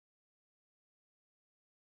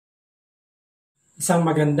Isang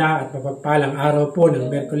maganda at mapagpalang araw po ng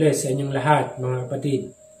Miyerkules sa inyong lahat, mga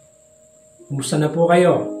kapatid. Kumusta na po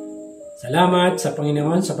kayo? Salamat sa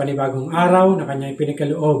Panginoon sa panibagong araw na Kanyang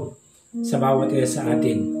pinagkaloob sa bawat isa sa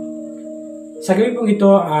atin. Sa gabi pong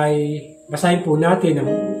ito ay basahin po natin ang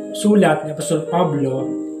sulat ni Apostol Pablo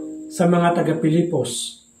sa mga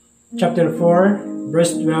taga-Pilipos, chapter 4,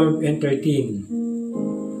 verse 12 and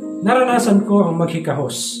 13. Naranasan ko ang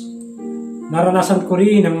maghikahos. Naranasan ko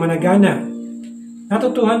rin ang managana.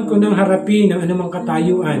 Natutuhan ko ng harapin ang anumang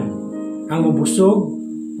katayuan, ang mabusog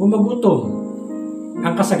o magutom,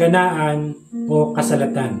 ang kasaganaan o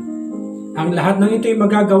kasalatan. Ang lahat ng ito ay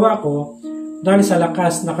magagawa ko dahil sa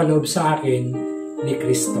lakas na kaloob sa akin ni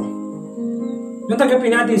Kristo. Nung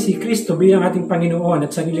tagapin natin si Kristo bilang ating Panginoon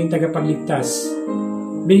at sariling tagapagligtas,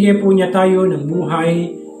 bigyan po niya tayo ng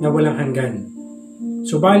buhay na walang hanggan.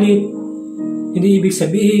 Subalit, hindi ibig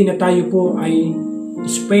sabihin na tayo po ay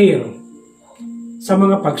spare sa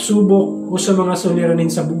mga pagsubok o sa mga suliranin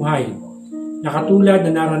sa buhay, na katulad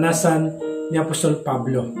na naranasan ni Apostol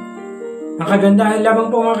Pablo. Ang kagandahan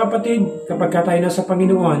lamang po mga kapatid, kapag tayo na sa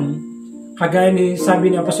Panginoon, kagaya ni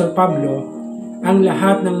sabi ni Apostol Pablo, ang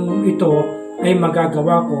lahat ng ito ay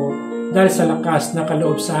magagawa ko dahil sa lakas na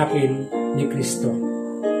kaloob sa akin ni Kristo.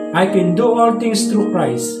 I can do all things through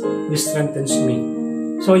Christ who strengthens me.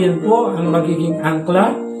 So yan po ang magiging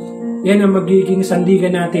angkla, yan ang magiging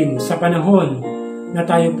sandigan natin sa panahon na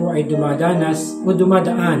tayo po ay dumadanas o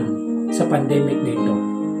dumadaan sa pandemic na ito.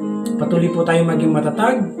 Patuloy po tayong maging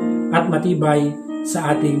matatag at matibay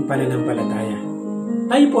sa ating pananampalataya.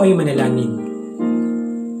 Tayo po ay manalangin.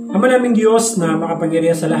 Ama naming Diyos na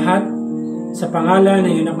makapangyarihan sa lahat, sa pangalan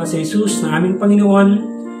ng iyong anak na si Jesus na aming Panginoon,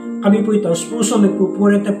 kami po taos-pusong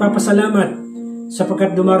nagpupuri at nagpapasalamat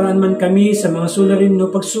sapagkat dumaraan man kami sa mga suliranin o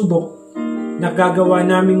pagsubok, nagagawa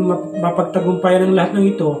naming mapagtagumpayan ang lahat ng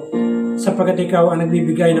ito sapagkat ikaw ang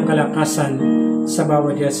nagbibigay ng kalakasan sa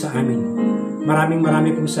bawat isa sa amin. Maraming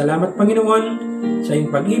pong salamat, Panginoon, sa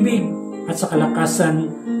iyong pag-ibig at sa kalakasan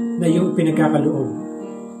na iyong pinagkakaloob.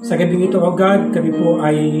 Sa gabing ito, O God, kami po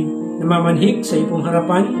ay namamanhik sa iyong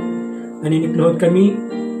harapan, naninikluhod kami,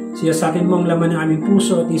 siyasatin mo ang laman ng aming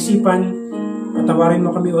puso at isipan, patawarin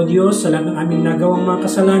mo kami, O Diyos, sa lahat ng aming nagawang mga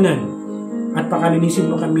kasalanan, at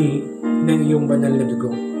pakalinisin mo kami ng iyong banal na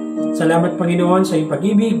dugo. Salamat, Panginoon, sa iyong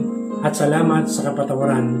pag-ibig, at salamat sa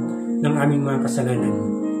kapatawaran ng aming mga kasalanan.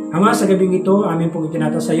 Ama, sa gabing ito, amin pong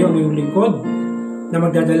itinata sa iyo ang iyong lingkod na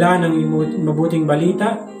magdadala ng iyong mabuting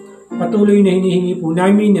balita. Patuloy na hinihingi po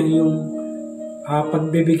namin ang iyong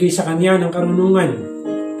pagbibigay sa kanya ng karunungan.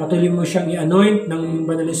 Patuloy mo siyang i-anoint ng iyong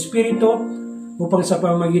banal na espiritu upang sa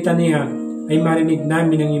pamamagitan niya ay marinig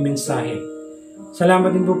namin ang iyong mensahe.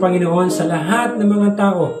 Salamat din po, Panginoon, sa lahat ng mga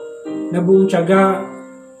tao na buong tiyaga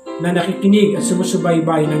na nakikinig at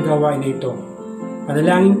sumusubaybay ng gawain na ito.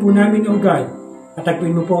 Panalangin po namin, O God, at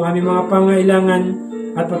tagpuin mo po ang aming mga pangailangan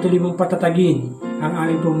at patuloy mong patatagin ang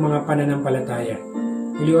aming pong mga pananampalataya.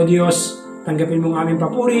 Muli, O Diyos, tanggapin mo ang aming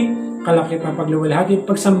papuri, kalakip ang pagluwalhati at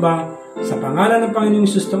pagsamba sa pangalan ng Panginoong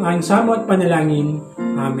Hesus ang aming samo at panalangin.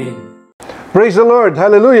 Amen. Praise the Lord!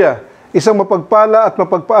 Hallelujah! Isang mapagpala at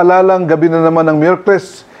mapagpaalalang gabi na naman ng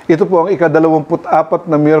Miyerkules. Ito po ang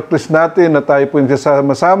ika-24 na Miyerkules natin na tayo po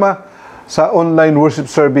nagsasama-sama sa online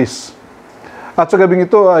worship service. At sa gabing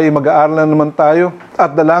ito ay mag-aaralan naman tayo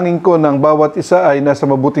at dalangin ko ng bawat isa ay nasa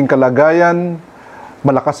mabuting kalagayan,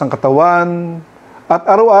 malakas ang katawan, at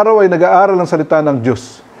araw-araw ay nag-aaral ang salita ng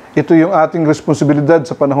Diyos. Ito yung ating responsibilidad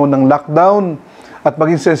sa panahon ng lockdown at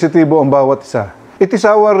maging sensitibo ang bawat isa. It is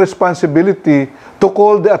our responsibility to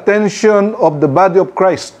call the attention of the body of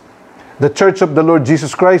Christ, the Church of the Lord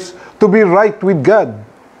Jesus Christ, to be right with God.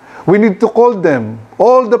 We need to call them,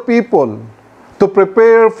 all the people, to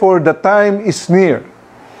prepare for the time is near.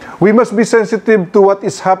 We must be sensitive to what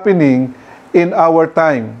is happening in our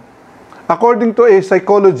time. According to a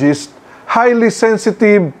psychologist, highly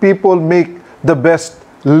sensitive people make the best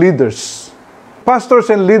leaders.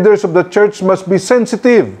 Pastors and leaders of the church must be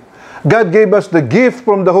sensitive. God gave us the gift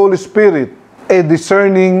from the Holy Spirit, a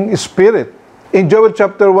discerning spirit. In Joel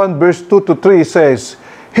chapter 1 verse 2 to 3 says,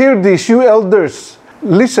 "Hear this, you elders,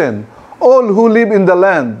 listen, all who live in the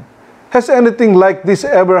land. Has anything like this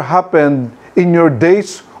ever happened in your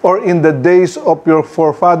days or in the days of your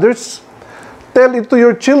forefathers? Tell it to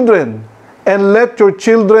your children, and let your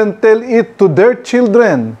children tell it to their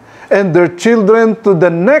children, and their children to the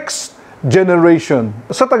next generation."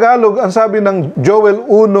 Sa Tagalog, ang sabi ng Joel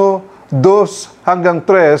 1, 2 hanggang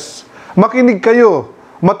 3, "Makinig kayo,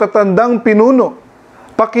 matatandang pinuno.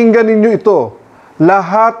 Pakinggan ninyo ito,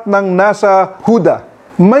 lahat ng nasa Huda.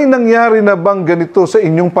 May nangyari na bang ganito sa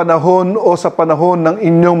inyong panahon o sa panahon ng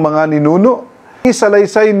inyong mga ninuno?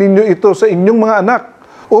 Isalaysay ninyo ito sa inyong mga anak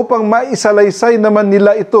upang maisalaysay naman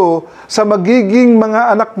nila ito sa magiging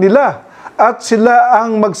mga anak nila at sila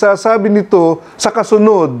ang magsasabi nito sa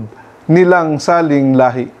kasunod nilang saling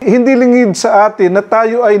lahi. Hindi lingid sa atin na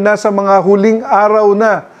tayo ay nasa mga huling araw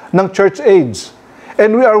na ng church age.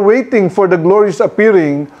 And we are waiting for the glorious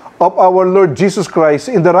appearing of our Lord Jesus Christ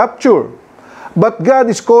in the rapture. But God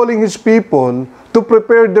is calling His people to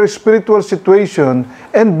prepare their spiritual situation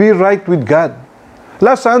and be right with God.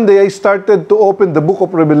 Last Sunday, I started to open the book of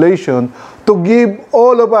Revelation to give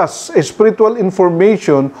all of us a spiritual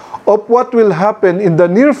information of what will happen in the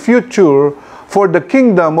near future, for the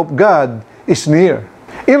kingdom of God is near.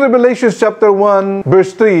 In Revelation chapter 1,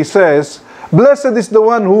 verse 3 says, "Blessed is the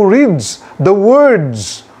one who reads the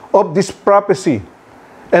words of this prophecy,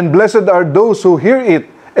 and blessed are those who hear it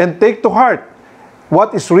and take to heart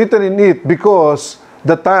what is written in it, because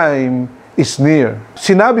the time is near."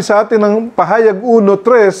 Sinabi sa atin ng pahayag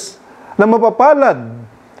 1:3 na mapapalad,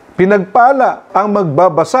 pinagpala ang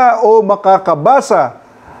magbabasa o makakabasa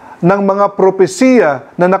ng mga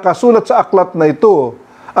propesiya na nakasulat sa aklat na ito,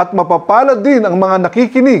 at mapapalad din ang mga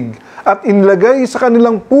nakikinig at inilagay sa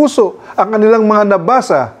kanilang puso ang kanilang mga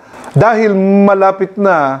nabasa, dahil malapit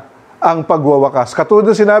na ang pagwawakas. Katulad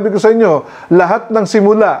ng sinabi ko sa inyo, lahat ng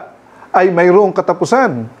simula ay mayroong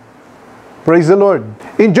katapusan. Praise the Lord.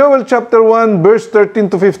 In Joel chapter 1, verse 13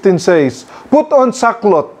 to 15 says, "Put on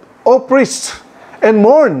sackcloth, O priests, and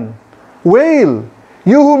mourn. Wail,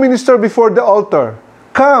 you who minister before the altar.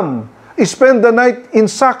 Come, spend the night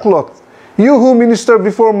in sackcloth, you who minister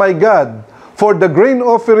before my God. For the grain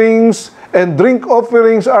offerings and drink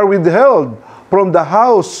offerings are withheld from the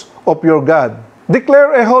house of your God.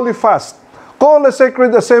 Declare a holy fast. Call a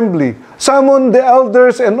sacred assembly. Summon the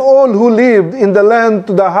elders and all who lived in the land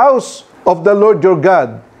to the house of the Lord your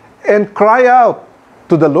God, and cry out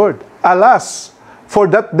to the Lord. Alas, for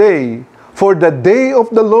that day, for the day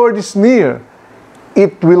of the Lord is near.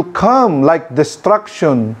 It will come like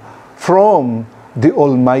destruction from the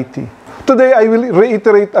Almighty." Today, I will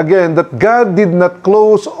reiterate again that God did not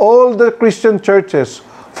close all the Christian churches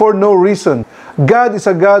for no reason. God is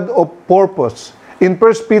a God of purpose. In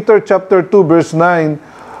 1 Peter chapter 2, verse 9,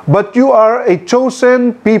 "But you are a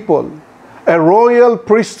chosen people, a royal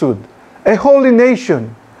priesthood, a holy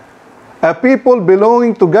nation, a people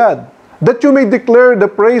belonging to God, that you may declare the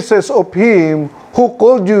praises of Him who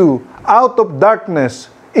called you out of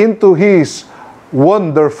darkness into His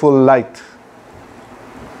wonderful light."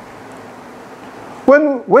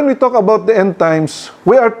 When we talk about the end times,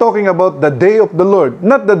 we are talking about the day of the Lord,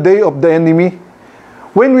 not the day of the enemy.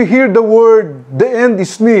 When we hear the word, "the end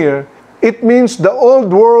is near," it means the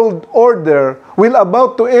old world order will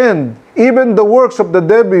about to end. Even the works of the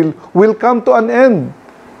devil will come to an end.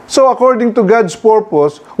 So according to God's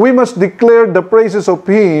purpose, we must declare the praises of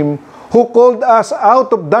Him who called us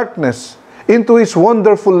out of darkness into His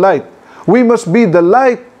wonderful light. We must be the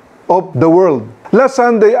light of the world. Last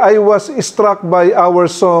Sunday, I was struck by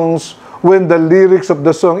our songs when the lyrics of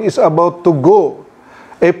the song is about to go.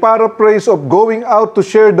 A paraphrase of going out to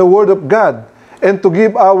share the Word of God and to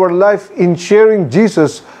give our life in sharing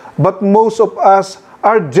Jesus, but most of us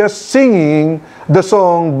are just singing the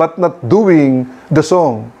song but not doing the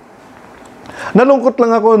song. Nalungkot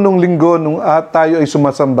lang ako nung linggo nung tayo ay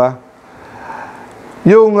sumasamba.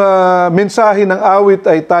 Yung mensahe ng awit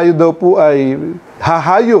ay tayo daw po ay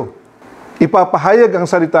hahayo. Ipapahayag ang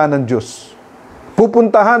salita ng Diyos.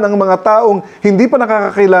 Pupuntahan ang mga taong hindi pa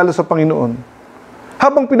nakakakilala sa Panginoon.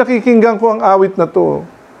 Habang pinakikinggan ko ang awit na to,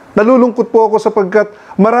 nalulungkot po ako sapagkat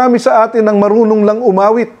marami sa atin ang marunong lang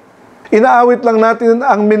umawit. Inaawit lang natin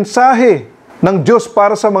ang mensahe ng Diyos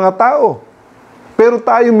para sa mga tao. Pero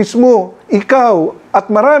tayo mismo, ikaw at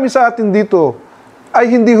marami sa atin dito ay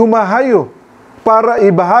hindi humahayo para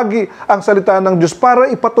ibahagi ang salita ng Diyos, para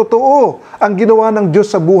ipatotoo ang ginawa ng Diyos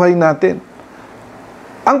sa buhay natin.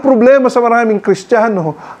 Ang problema sa maraming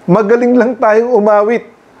Kristiyano, magaling lang tayong umawit.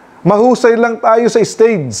 Mahusay lang tayo sa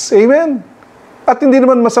stage. Amen? At hindi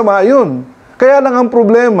naman masama yun. Kaya lang ang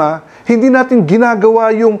problema, hindi natin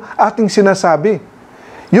ginagawa yung ating sinasabi.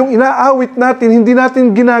 Yung inaawit natin, hindi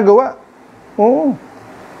natin ginagawa. Oo.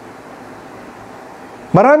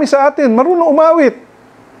 Marami sa atin, marunong umawit.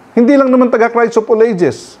 Hindi lang naman taga Christ of all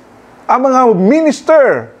ages. Ang mga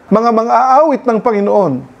minister, mga aawit ng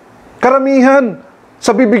Panginoon, karamihan,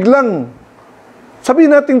 sa bibig lang. Sabihin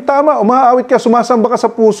natin tama, umaawit ka, sumasamba ka sa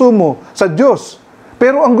puso mo, sa Diyos.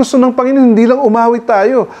 Pero ang gusto ng Panginoon, hindi lang umawit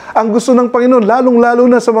tayo. Ang gusto ng Panginoon, lalong-lalo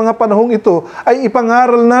na sa mga panahong ito, ay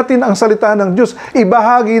ipangaral natin ang salita ng Diyos.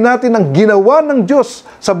 Ibahagi natin ang ginawa ng Diyos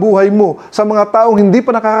sa buhay mo, sa mga taong hindi pa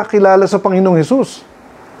nakakakilala sa Panginoong Hesus.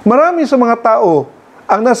 Marami sa mga tao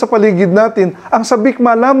ang nasa paligid natin ang sabik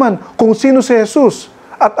malaman kung sino si Jesus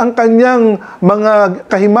at ang kanyang mga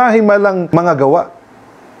kahimahimalang mga gawa.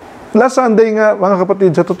 Last Sunday nga, mga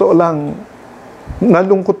kapatid, sa totoo lang,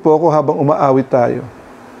 nalungkot po ako habang umaawit tayo.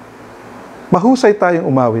 Mahusay tayong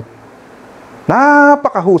umawit.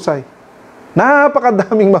 Napakahusay.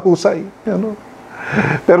 Napakadaming mahusay. Ano?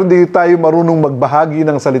 Pero hindi tayo marunong magbahagi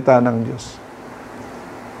ng salita ng Diyos.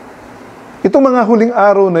 Itong mga huling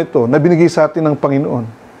araw na ito na binigay sa atin ng Panginoon,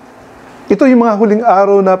 ito yung mga huling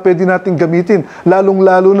araw na pwede natin gamitin,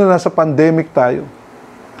 lalong-lalo na nasa pandemic tayo.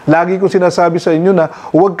 Lagi ko sinasabi sa inyo na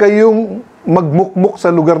huwag kayong magmukmuk sa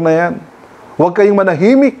lugar na yan. Huwag kayong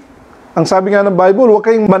manahimik. Ang sabi nga ng Bible, huwag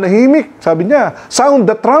kayong manahimik. Sabi niya, sound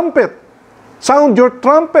the trumpet. Sound your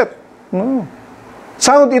trumpet. No.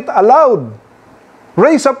 Sound it aloud.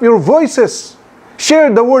 Raise up your voices. Share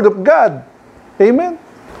the word of God. Amen?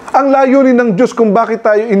 Ang layunin ng Diyos kung bakit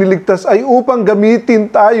tayo iniligtas ay upang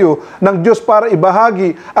gamitin tayo ng Diyos para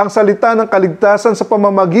ibahagi ang salita ng kaligtasan sa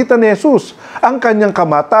pamamagitan ni Jesus. Ang kanyang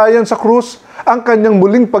kamatayan sa krus, ang kanyang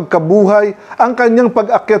muling pagkabuhay, ang kanyang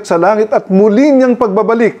pag-akyat sa langit at muli niyang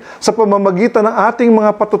pagbabalik sa pamamagitan ng ating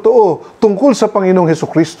mga patotoo tungkol sa Panginoong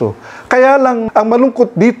Hesukristo. Kaya lang, ang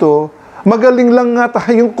malungkot dito, magaling lang nga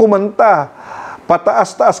tayong kumanta.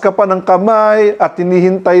 Pataas-taas ka pa ng kamay at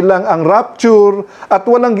hinihintay lang ang rapture at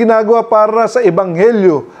walang ginagawa para sa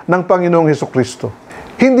ebanghelyo ng Panginoong Hesukristo.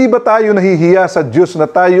 Hindi ba tayo nahihiya sa Diyos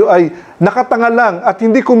na tayo ay nakatanga lang at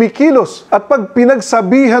hindi kumikilos at pag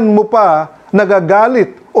pinagsabihan mo pa,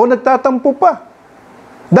 nagagalit o nagtatampo pa?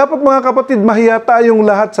 Dapat mga kapatid, mahiya tayong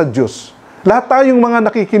lahat sa Diyos. Lahat tayong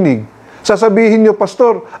mga nakikinig. Sasabihin nyo,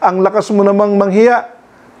 Pastor, ang lakas mo namang manghiya,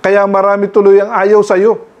 kaya marami tuloy ang ayaw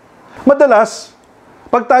sa'yo. Madalas,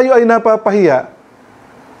 pag tayo ay napapahiya,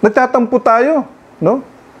 nagtatampo tayo, no?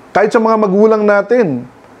 Kahit sa mga magulang natin,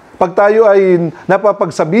 pag tayo ay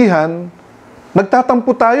napapagsabihan,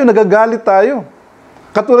 nagtatampo tayo, nagagalit tayo.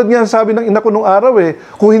 Katulad nga sabi ng ina ko nung araw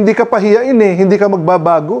kung hindi ka pahiyain hindi ka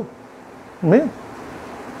magbabago. Amen.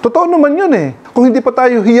 Totoo naman yun Kung hindi pa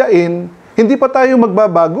tayo hiyain, hindi pa tayo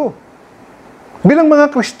magbabago. Bilang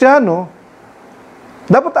mga Kristiyano,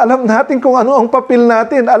 dapat alam natin kung ano ang papel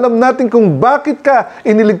natin. Alam natin kung bakit ka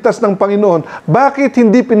iniligtas ng Panginoon. Bakit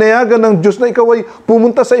hindi pinayagan ng Diyos na ikaw ay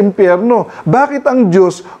pumunta sa impyerno. Bakit ang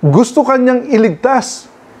Diyos gusto kanyang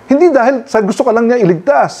iligtas. Hindi dahil sa gusto ka lang niya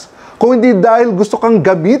iligtas. Kung hindi dahil gusto kang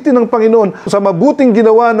gamitin ng Panginoon sa mabuting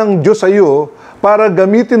ginawa ng Diyos sa iyo para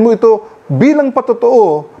gamitin mo ito bilang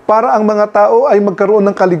patotoo para ang mga tao ay magkaroon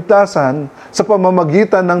ng kaligtasan sa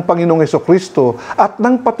pamamagitan ng Panginoong Hesukristo at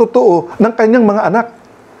ng patotoo ng kanyang mga anak.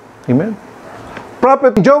 Amen.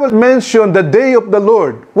 Prophet Joel mentioned the day of the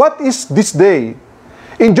Lord. What is this day?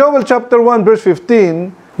 In Joel chapter 1 verse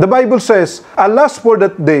 15, the Bible says, "Alas for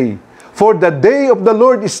that day, for the day of the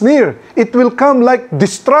Lord is near. It will come like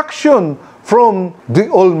destruction from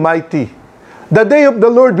the Almighty. The day of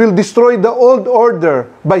the Lord will destroy the old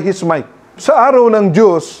order by His might." Sa araw ng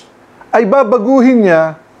Diyos, ay babaguhin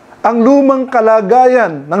niya ang lumang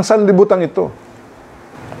kalagayan ng sanlibutan ito.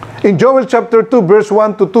 In Joel chapter 2 verse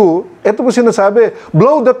 1 to 2, ito po sinasabi,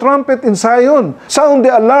 "Blow the trumpet in Zion, sound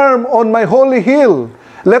the alarm on my holy hill.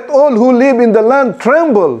 Let all who live in the land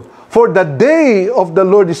tremble, for the day of the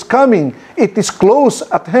Lord is coming. It is close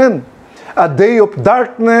at hand. A day of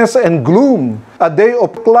darkness and gloom, a day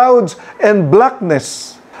of clouds and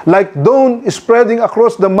blackness. Like dawn spreading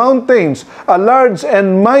across the mountains, a large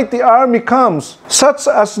and mighty army comes, such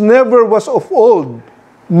as never was of old,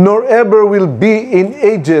 nor ever will be in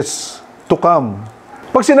ages to come."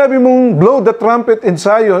 Pag sinabi mong blow the trumpet in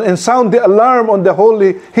Zion and sound the alarm on the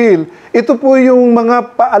holy hill, ito po yung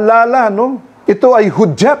mga paalala, no? Ito ay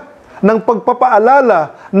hudyat ng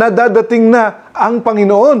pagpapaalala na dadating na ang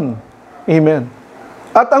Panginoon. Amen.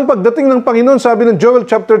 At ang pagdating ng Panginoon, sabi ng Joel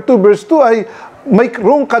chapter 2 verse 2 ay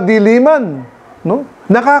mayroong kadiliman, no?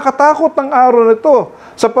 Nakakatakot ang araw nito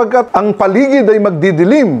sapagkat ang paligid ay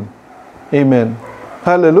magdidilim. Amen.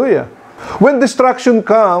 Hallelujah. When destruction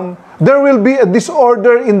comes, there will be a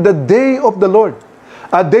disorder in the day of the Lord.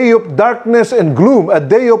 A day of darkness and gloom, a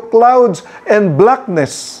day of clouds and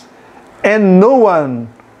blackness, and no one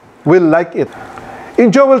will like it. In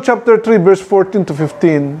Joel chapter 3 verse 14 to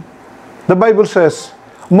 15, the Bible says,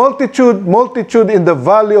 "Multitude, multitude in the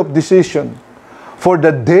valley of decision, for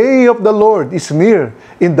the day of the Lord is near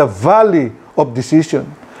in the valley of decision.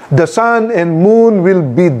 The sun and moon will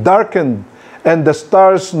be darkened, and the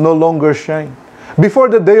stars no longer shine."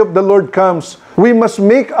 Before the day of the Lord comes, we must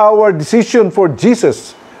make our decision for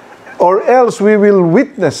Jesus, or else we will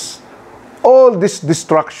witness all these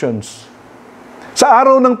destructions. Sa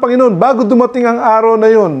araw ng Panginoon, bago dumating ang araw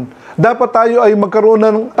na yun, dapat tayo ay magkaroon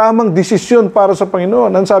ng tamang desisyon para sa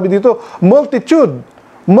Panginoon. Ang sabi dito, multitude.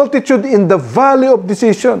 Multitude in the valley of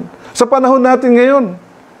decision. Sa panahon natin ngayon,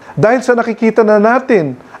 dahil sa nakikita na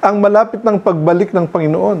natin ang malapit ng pagbalik ng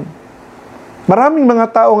Panginoon, maraming mga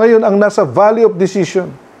tao ngayon ang nasa valley of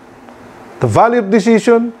decision. The valley of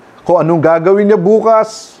decision, kung anong gagawin niya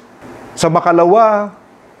bukas, sa makalawa,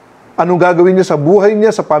 anong gagawin niya sa buhay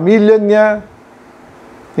niya, sa pamilya niya.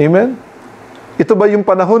 Amen? Ito ba yung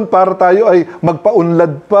panahon para tayo ay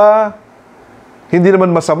magpaunlad pa? Hindi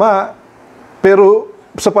naman masama, pero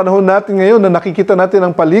sa panahon natin ngayon na nakikita natin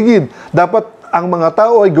ang paligid, dapat ang mga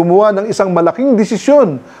tao ay gumawa ng isang malaking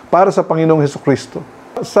desisyon para sa Panginoong Hesukristo.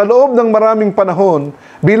 Sa loob ng maraming panahon,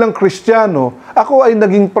 bilang Kristiyano, ako ay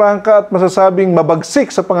naging prangka at masasabing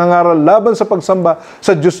mabagsik sa pangangaral laban sa pagsamba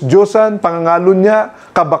sa Diyos-Diyosan, pangangalo niya,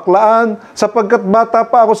 kabaklaan, sapagkat bata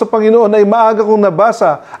pa ako sa Panginoon ay maaga kong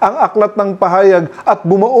nabasa ang aklat ng pahayag at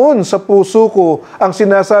bumuon sa puso ko ang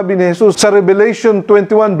sinasabi ni Jesus sa Revelation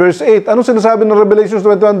 21 verse 8. Anong sinasabi ng Revelation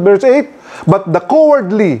 21 verse 8? But the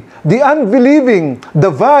cowardly, the unbelieving,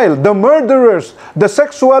 the vile, the murderers, the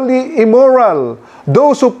sexually immoral,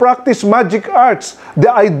 those who practice magic arts, the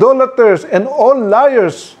idolaters, and all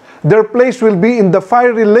liars, their place will be in the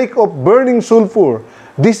fiery lake of burning sulfur.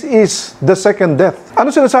 This is the second death. Ano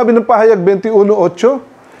sinasabi ng pahayag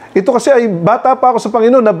 21:8? Ito kasi ay bata pa ako sa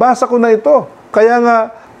Panginoon, nabasa ko na ito. Kaya nga,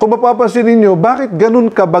 kung mapapansin ninyo, bakit ganun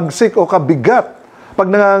kabagsik o kabigat pag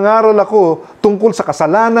nangangaral ako tungkol sa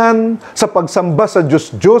kasalanan, sa pagsamba sa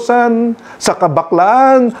Diyos-Diyosan, sa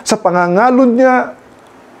kabaklaan, sa pangangalon niya?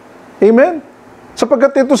 Amen?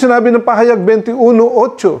 Sapagkat ito sinabi ng pahayag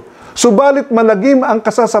 21:8, subalit malagim ang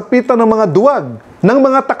kasasapitan ng mga duwag, ng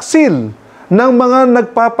mga taksil, ng mga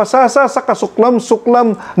nagpapasasa sa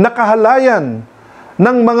kasuklam-suklam na kahalayan,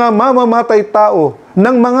 ng mga mamamatay tao,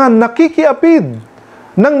 ng mga nakikiapid,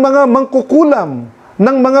 ng mga mangkukulam,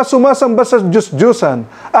 ng mga sumasamba sa Diyos-Diyosan,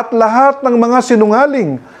 at lahat ng mga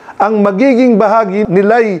sinungaling, ang magiging bahagi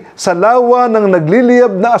nila'y sa lawa ng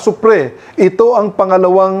nagliliyab na asupre. Ito ang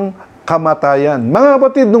pangalawang kamatayan. Mga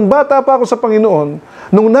kapatid, nung bata pa ako sa Panginoon,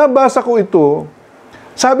 nung nabasa ko ito,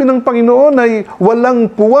 sabi ng Panginoon ay walang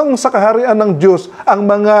puwang sa kaharian ng Diyos ang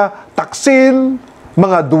mga taksil,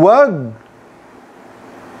 mga duwag,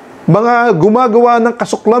 mga gumagawa ng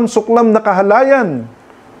kasuklam-suklam na kahalayan,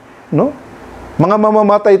 no? Mga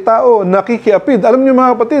mamamatay tao, nakikiapid. Alam niyo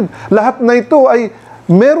mga kapatid, lahat na ito ay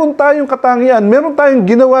meron tayong katangian, meron tayong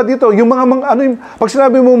ginawa dito. Yung pag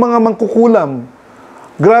sinabi mo mga mangkukulam,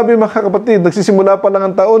 grabe mga kapatid, nagsisimula pa lang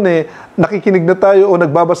ang taon nakikinig na tayo o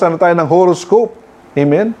nagbabasa na tayo ng horoscope.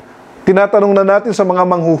 Amen? Tinatanong na natin sa mga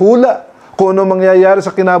manghuhula kung ano mangyayari sa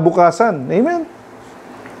kinabukasan. Amen?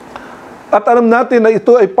 At alam natin na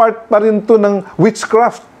ito ay part pa rin ito ng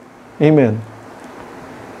witchcraft. Amen?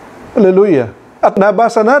 Hallelujah. At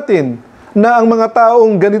nabasa natin na ang mga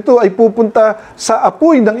taong ganito ay pupunta sa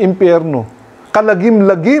apoy ng impyerno.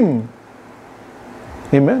 Kalagim-lagim.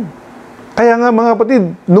 Amen? Kaya nga mga kapatid,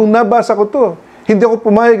 nung nabasa ko to, hindi ako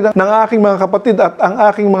pumayag ng aking mga kapatid at ang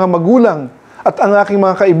aking mga magulang at ang aking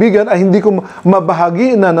mga kaibigan ay hindi ko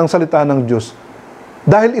mabahagi na ng salita ng Diyos.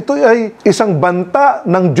 Dahil ito ay isang banta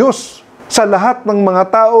ng Diyos sa lahat ng mga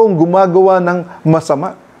taong gumagawa ng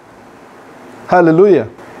masama. Hallelujah.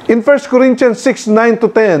 In 1 Corinthians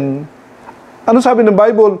 6:9-10, ano sabi ng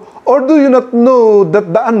Bible? Or do you not know that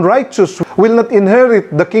the unrighteous will not inherit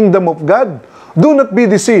the kingdom of God? Do not be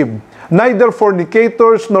deceived. Neither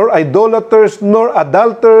fornicators, nor idolaters, nor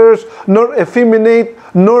adulterers, nor effeminate,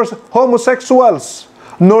 nor homosexuals,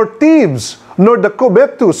 nor thieves, nor the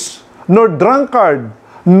covetous, nor drunkard,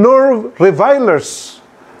 nor revilers,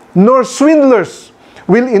 nor swindlers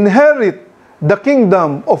will inherit the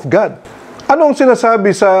kingdom of God. Anong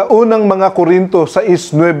sinasabi sa unang mga Korinto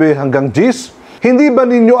 6:9-10? Hindi ba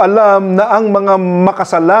ninyo alam na ang mga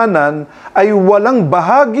makasalanan ay walang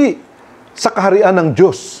bahagi sa kaharian ng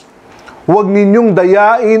Diyos? Huwag ninyong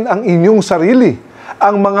dayain ang inyong sarili.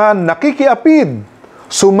 Ang mga nakikiapid,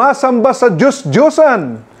 sumasamba sa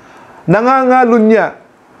Diyos-Diyosan, nangangalunya,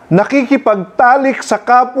 nakikipagtalik sa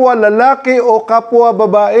kapwa lalaki o kapwa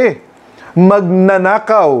babae,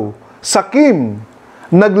 magnanakaw, sakim,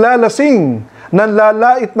 naglalasing,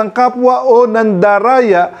 nanlalait ng kapwa o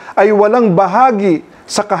nandaraya ay walang bahagi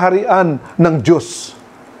sa kaharian ng Diyos.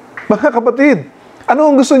 Mga kapatid,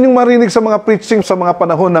 ano ang gusto niyong marinig sa mga preaching sa mga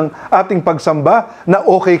panahon ng ating pagsamba na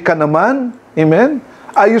okay ka naman? Amen?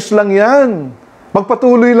 Ayos lang yan.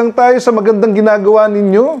 Magpatuloy lang tayo sa magandang ginagawa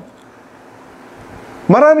ninyo.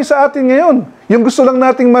 Marami sa atin ngayon, yung gusto lang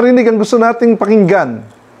nating marinig, ang gusto nating pakinggan.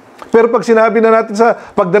 Pero pag sinabi na natin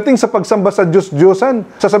pagdating sa pagsamba sa Diyos-Diyosan,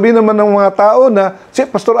 sasabihin naman ng mga tao na, si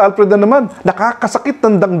Pastor Alfred na naman, nakakasakit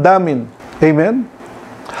ng damdamin. Amen?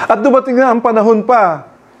 At dumating na ang panahon pa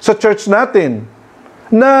sa church natin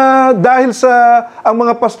na dahil ang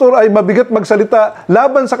mga pastor ay mabigat magsalita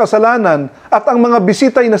laban sa kasalanan at ang mga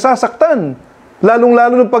bisita ay nasasaktan.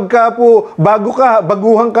 Lalong-lalo nung pagka po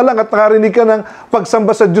baguhan ka lang at nakarinig ka ng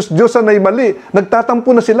pagsamba sa Diyos-Diyosan ay mali, nagtatampo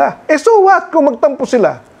na sila. So what kung magtampo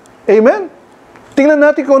sila? Amen? Tingnan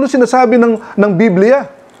natin kung ano sinasabi ng Biblia.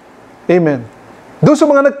 Amen. Doon sa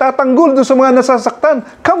mga nagtatanggol, doon sa mga nasasaktan,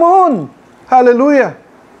 come on! Hallelujah!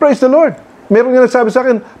 Praise the Lord! Meron nga nagsabi sa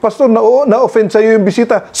akin, Pastor, na-offend sa iyo yung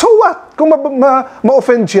bisita. So what? Kung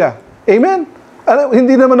ma-offend siya. Amen?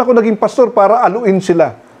 Hindi naman ako naging pastor para aluin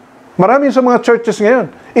sila. Marami sa mga churches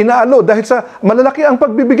ngayon, inaalo dahil sa malalaki ang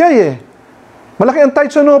pagbibigay eh. Malaki ang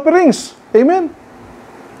tithes and offerings. Amen?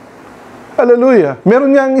 Hallelujah.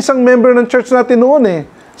 Meron niya ang isang member ng church natin noon eh.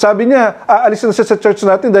 Sabi niya, aalis na siya sa church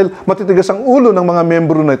natin dahil matitigas ang ulo ng mga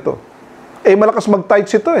membro na ito. Malakas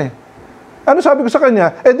mag-tithes ito eh. Ano sabi ko sa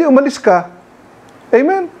kanya? Di umalis ka.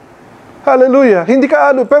 Amen? Hallelujah. Hindi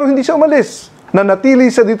ka alo, pero hindi siya umalis. Nanatili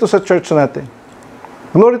siya dito sa church natin.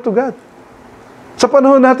 Glory to God. Sa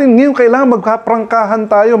panahon natin, ngayon kailangan magkaprangkahan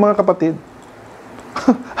tayo, mga kapatid.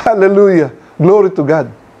 Hallelujah. Glory to God.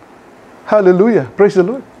 Hallelujah. Praise the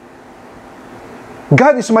Lord.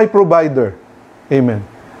 God is my provider. Amen.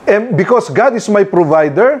 And because God is my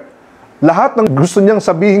provider, lahat ng gusto niyang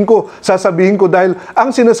sasabihin ko dahil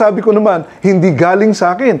ang sinasabi ko naman, hindi galing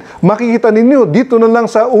sa akin. Makikita ninyo, dito na lang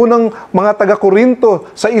sa unang mga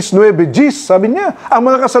taga-Korinto, sa 9:10, sabi niya, ang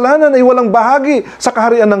mga kasalanan ay walang bahagi sa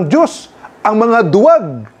kaharian ng Diyos. Ang mga duwag.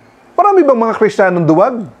 Marami bang mga Kristiyanong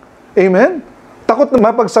duwag? Amen? Takot na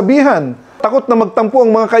mapagsabihan. Takot na magtampo ang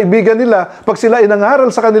mga kaibigan nila pag sila inangaral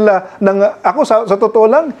sa kanila ako sa totoo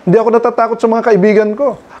lang, hindi ako natatakot sa mga kaibigan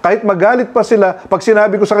ko. Kahit magalit pa sila pag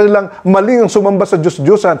sinabi ko sa kanilang mali ang sumamba sa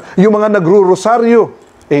Diyos-Diyosan, yung mga nagro-rosaryo.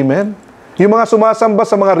 Amen? Yung mga sumasamba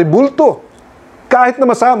sa mga ribulto. Kahit na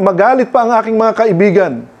magalit pa ang aking mga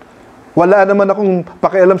kaibigan, wala naman akong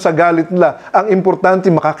pakialam sa galit nila. Ang importante,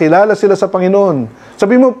 makakilala sila sa Panginoon.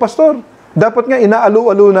 Sabi mo, Pastor, dapat nga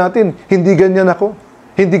inaalo-alo natin. Hindi ganyan ako.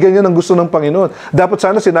 Hindi ganyan ang gusto ng Panginoon. Dapat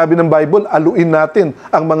sana sinabi ng Bible, aluin natin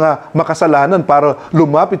ang mga makasalanan para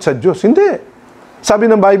lumapit sa Diyos. Hindi.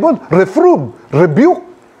 Sabi ng Bible, reprove, rebuke.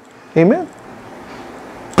 Amen?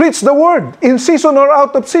 Preach the word, in season or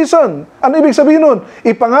out of season. Ano ibig sabihin nun?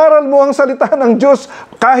 Ipangaral mo ang salita ng Diyos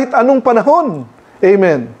kahit anong panahon.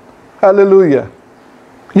 Amen. Hallelujah.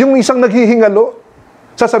 Yung isang naghihingalo,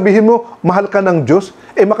 sasabihin mo, mahal ka ng Diyos,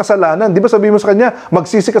 makasalanan. Di ba sabihin mo sa kanya,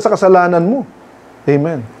 magsisi ka sa kasalanan mo.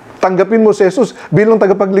 Amen. Tanggapin mo si Jesus bilang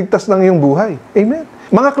tagapagligtas ng iyong buhay. Amen.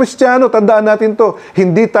 Mga Kristiyano, tandaan natin to,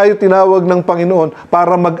 hindi tayo tinawag ng Panginoon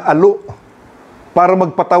para mag-alo, para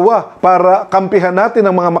magpatawa, para kampihan natin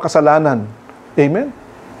ang mga makasalanan. Amen.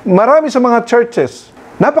 Marami sa mga churches,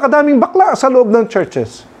 napakadaming bakla sa loob ng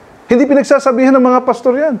churches. Hindi pinagsasabihan ng mga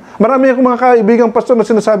pastor yan. Marami akong mga kaibigang pastor na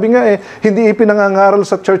sinasabi nga hindi ipinangangaral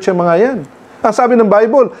sa church yung mga yan. Ang sabi ng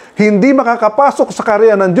Bible, hindi makakapasok sa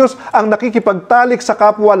kaharian ng Diyos ang nakikipagtalik sa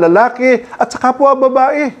kapwa lalaki at sa kapwa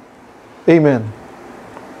babae. Amen.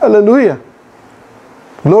 Hallelujah.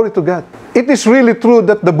 Glory to God. It is really true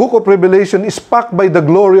that the book of Revelation is packed by the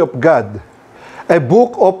glory of God. A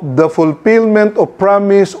book of the fulfillment of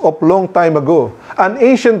promise of long time ago. An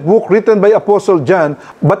ancient book written by Apostle John,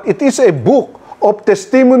 but it is a book of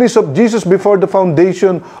testimonies of Jesus before the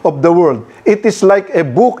foundation of the world. It is like a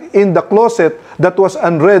book in the closet that was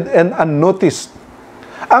unread and unnoticed.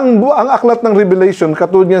 Ang aklat ng Revelation,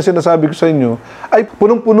 katulad niyan sinasabi ko sa inyo, ay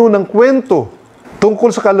punong-puno ng kwento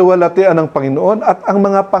tungkol sa kaluwalhatian ng Panginoon at ang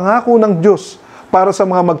mga pangako ng Diyos para sa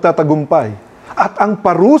mga magtatagumpay. At ang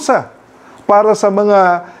parusa para sa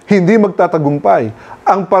mga hindi magtatagumpay.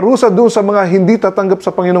 Ang parusa doon sa mga hindi tatanggap sa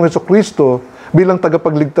Panginoong Hesukristo bilang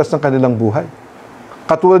tagapagligtas ng kanilang buhay.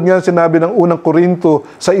 Katulad nga sinabi ng unang Korinto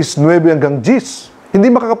 6:9-10, hindi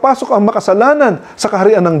makakapasok ang makasalanan sa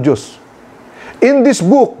kaharian ng Diyos. In this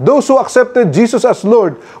book, those who accepted Jesus as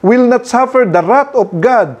Lord will not suffer the wrath of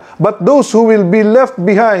God, but those who will be left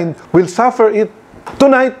behind will suffer it.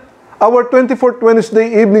 Tonight, our 24th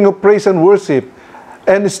Wednesday evening of praise and worship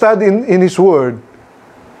and study in His Word,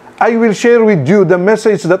 I will share with you the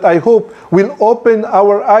message that I hope will open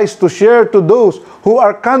our eyes to share to those who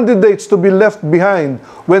are candidates to be left behind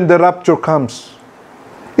when the rapture comes.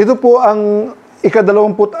 Ito po ang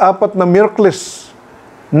ika-24 na miraculous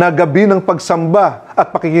na gabi ng pagsamba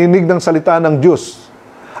at pakikinig ng salita ng Diyos.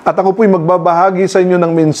 At ako po'y magbabahagi sa inyo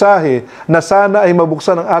ng mensahe na sana ay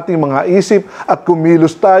mabuksan ang ating mga isip at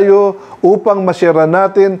kumilos tayo upang masyera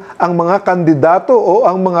natin ang mga kandidato o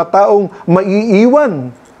ang mga taong maiiwan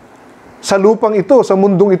sa lupang ito, sa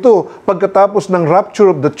mundong ito, pagkatapos ng rapture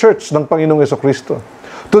of the church ng Panginoong Jesucristo.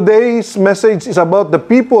 Today's message is about the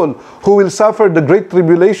people who will suffer the great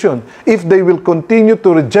tribulation if they will continue to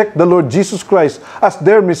reject the Lord Jesus Christ as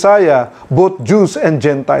their Messiah, both Jews and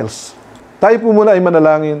Gentiles. Tayo po muna ay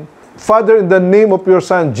manalangin. Father, in the name of your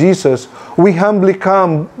Son, Jesus, we humbly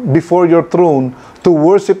come before your throne to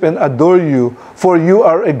worship and adore you, for you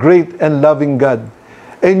are a great and loving God,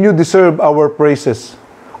 and you deserve our praises.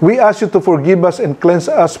 We ask you to forgive us and cleanse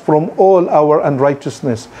us from all our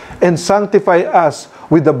unrighteousness and sanctify us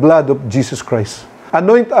with the blood of Jesus Christ.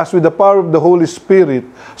 Anoint us with the power of the Holy Spirit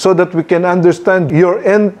so that we can understand your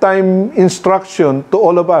end-time instruction to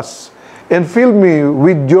all of us. And fill me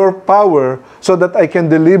with your power so that I can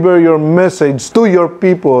deliver your message to your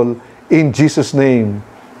people in Jesus' name.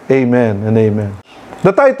 Amen and amen.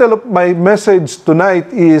 The title of my message tonight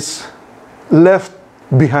is Left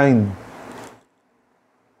Behind.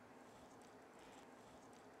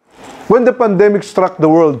 When the pandemic struck the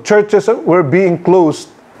world, churches were being closed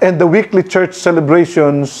and the weekly church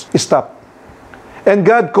celebrations stopped. And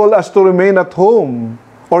God called us to remain at home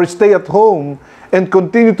or stay at home and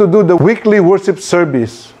continue to do the weekly worship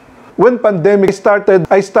service. When pandemic started,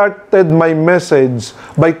 I started my message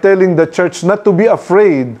by telling the church not to be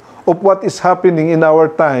afraid of what is happening in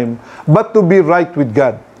our time, but to be right with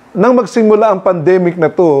God. Nang magsimula ang pandemic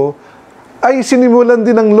na to, ay sinimulan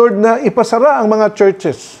din ng Lord na ipasara ang mga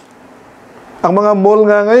churches. Ang mga mall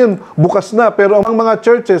nga ngayon, bukas na, pero ang mga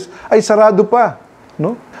churches ay sarado pa.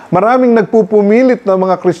 No? Maraming nagpupumilit na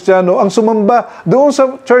mga Kristiyano ang sumamba doon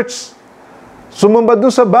sa church, sumamba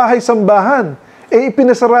doon sa bahay-sambahan.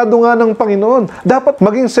 Ipinasarado nga ng Panginoon. Dapat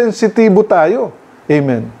maging sensitibo tayo.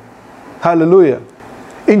 Amen. Hallelujah.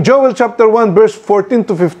 In Joel chapter 1, verse 14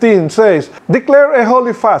 to 15 says, "Declare a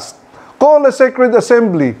holy fast, call a sacred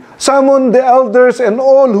assembly, summon the elders and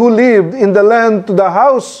all who lived in the land to the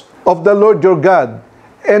house of the Lord your God,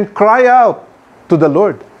 and cry out to the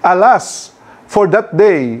Lord. Alas, for that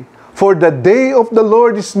day, for the day of the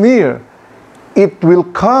Lord is near. It will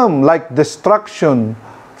come like destruction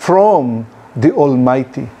from the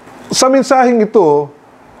Almighty." Sa mensaheng ito,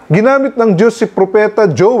 ginamit ng Diyos si Propeta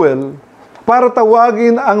Joel para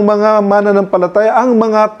tawagin ang mga mananampalataya, ang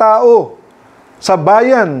mga tao sa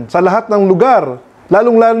bayan, sa lahat ng lugar,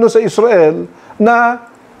 lalong-lalo sa Israel, na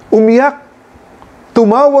umiyak,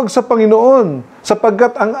 tumawag sa Panginoon,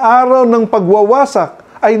 sapagkat ang araw ng pagwawasak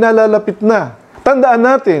ay nalalapit na. Tandaan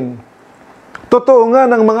natin, totoo nga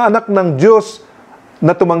ng mga anak ng Diyos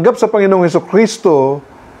na tumanggap sa Panginoong Jesucristo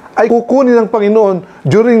ay kukunin ng Panginoon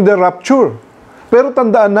during the rapture. Pero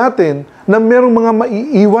tandaan natin na merong mga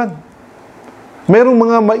maiiwan. Merong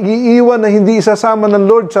mga maiiwan na hindi isasama ng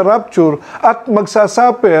Lord sa rapture at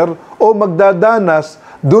magsasaper o magdadanas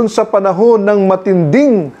dun sa panahon ng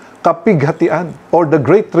matinding kapighatian or the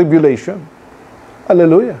Great Tribulation.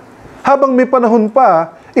 Hallelujah. Habang may panahon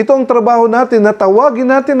pa, ito ang trabaho natin na tawagin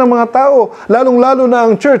natin ang mga tao, lalong-lalo na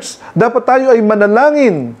ang church. Dapat tayo ay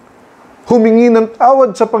manalangin, humingi ng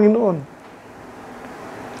tawad sa Panginoon.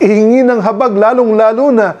 Ihingi ng habag, lalong-lalo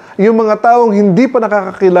na yung mga taong hindi pa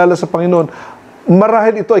nakakakilala sa Panginoon.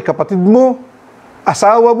 Marahil ito ay kapatid mo,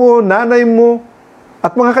 asawa mo, nanay mo,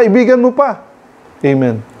 at mga kaibigan mo pa.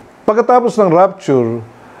 Amen. Pagkatapos ng rapture,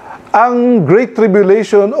 ang Great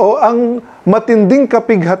Tribulation o ang matinding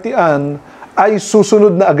kapighatian ay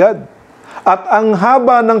susunod na agad. At ang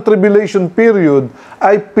haba ng tribulation period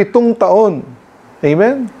ay 7 taon.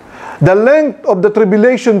 Amen? The length of the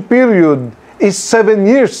tribulation period is 7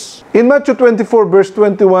 years. In Matthew 24 verse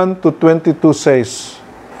 21 to 22 says,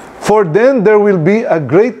 "For then there will be a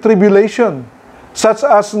great tribulation, such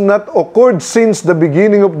as not occurred since the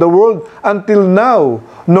beginning of the world until now,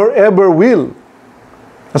 nor ever will."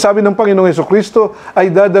 Ang sabi ng Panginoong Jesucristo ay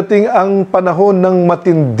dadating ang panahon ng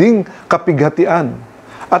matinding kapighatian.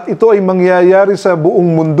 At ito ay mangyayari sa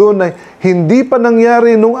buong mundo na hindi pa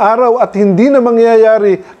nangyari nung araw at hindi na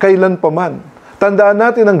mangyayari kailan pa man. Tandaan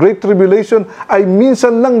natin, ang Great Tribulation ay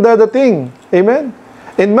minsan lang dadating. Amen?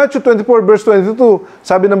 In Matthew 24 verse 22,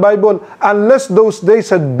 sabi ng Bible, "Unless those days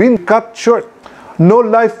had been cut short, no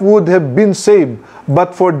life would have been saved.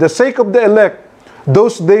 But for the sake of the elect,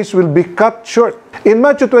 those days will be cut short." In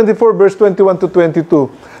Matthew 24 verse 21 to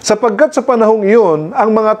 22, "Sapagkat sa panahong iyon,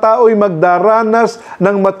 ang mga tao'y magdaranas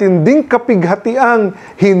ng matinding kapighatiang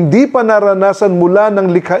hindi pa naranasan mula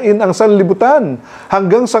ng likhain ang sanlibutan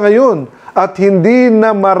hanggang sa ngayon, at hindi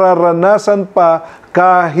na mararanasan pa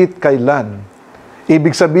kahit kailan."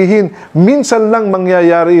 Ibig sabihin, minsan lang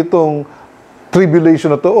mangyayari itong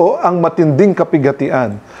tribulation na to o ang matinding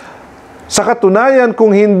kapighatian. Sa katunayan,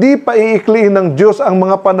 kung hindi pa iikliin ng Diyos ang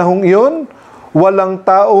mga panahong iyon, walang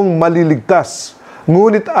taong maliligtas.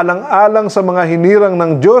 Ngunit alang-alang sa mga hinirang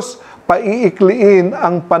ng Diyos, paiikliin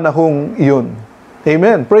ang panahong iyon.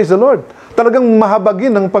 Amen. Praise the Lord. Talagang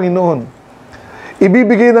mahabagin ng Panginoon.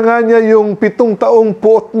 Ibibigay na nga niya yung 7 taong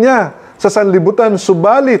puot niya sa sanlibutan,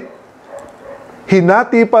 subalit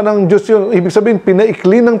hinati pa ng Diyos yun. Ibig sabihin,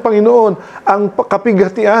 pinaikli ng Panginoon ang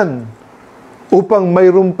kapighatian upang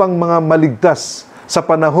mayroon pang mga maligtas sa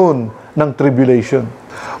panahon ng tribulation.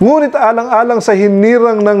 Ngunit alang-alang sa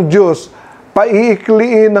hinirang ng Diyos,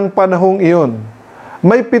 paiikliin ang panahong iyon.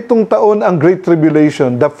 May 7 taon ang Great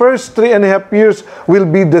Tribulation. The first 3.5 years will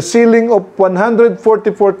be the sealing of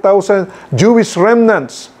 144,000 Jewish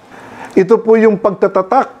remnants. Ito po yung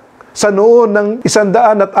pagtatatak sa noon ng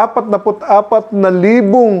 144,000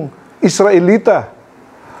 Israelita.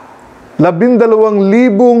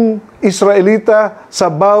 12,000 Israelita sa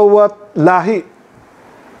bawat lahi.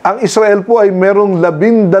 Ang Israel po ay merong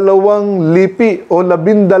 12 lipi o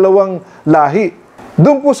 12 lahi.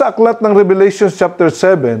 Doon po sa aklat ng Revelation chapter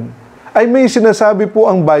 7, ay may sinasabi po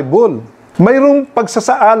ang Bible. Mayroong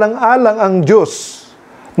pagsasaalang-alang ang Diyos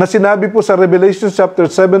na sinabi po sa Revelation chapter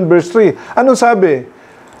 7 verse 3. Anong sabi?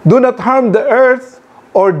 Do not harm the earth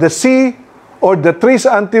or the sea or the trees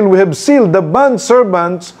until we have sealed the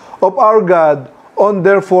bondservants of our God on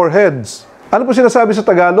their foreheads. Ano po sinasabi sa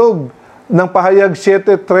Tagalog ng pahayag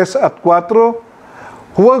 7, 3 at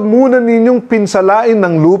 4? Huwag muna ninyong pinsalain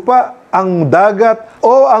ng lupa, ang dagat,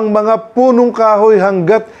 o ang mga punong kahoy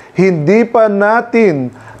hanggat hindi pa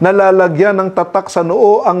natin nalalagyan ng tatak sa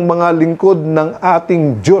noo ang mga lingkod ng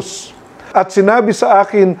ating Diyos. At sinabi sa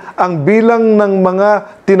akin ang bilang ng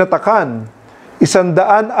mga tinatakan,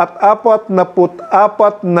 144,000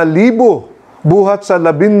 buhat sa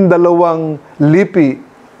 12 lipi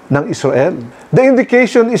ng Israel. The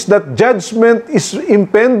indication is that judgment is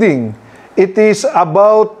impending. It is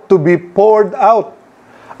about to be poured out.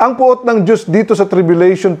 Ang puot ng Diyos dito sa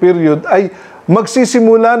tribulation period ay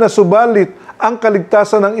magsisimula na, subalit ang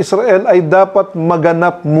kaligtasan ng Israel ay dapat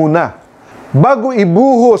maganap muna. Bago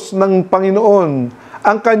ibuhos ng Panginoon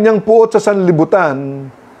ang kanyang puot sa sanlibutan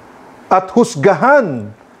at husgahan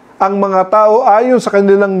ang mga tao ayon sa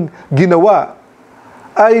kanilang ginawa,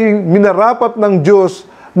 ay minarapat ng Diyos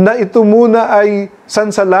na ito muna ay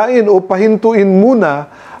sansalain o pahintuin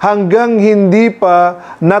muna hanggang hindi pa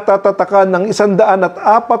natatatakan ng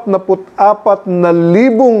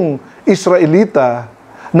 144,000 Israelita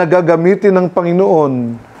na gagamitin ng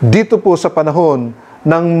Panginoon dito po sa panahon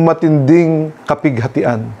ng matinding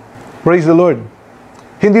kapighatian. Praise the Lord.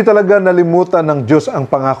 Hindi talaga nalimutan ng Diyos ang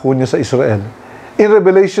pangako niya sa Israel. In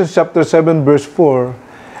Revelation chapter 7 verse 4,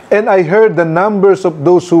 and I heard the numbers of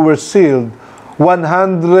those who were sealed,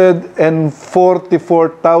 144,000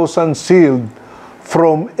 sealed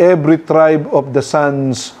from every tribe of the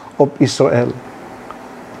sons of Israel.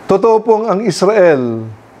 Totoo pong ang Israel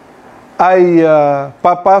ay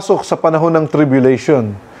papasok sa panahon ng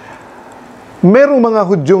tribulation. Merong mga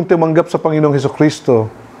Hudyong tumanggap sa Panginoong Hesukristo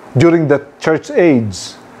during the church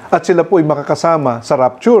age at sila po ay makakasama sa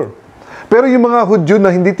rapture. Pero yung mga Hudyo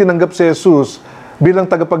na hindi tinanggap si Jesus bilang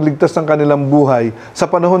tagapagligtas ng kanilang buhay sa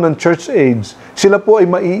panahon ng church age, sila po ay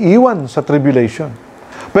maiiwan sa tribulation.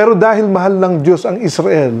 Pero dahil mahal ng Diyos ang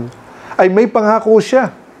Israel, ay may pangako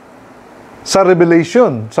siya sa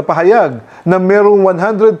Revelation, sa pahayag, na merong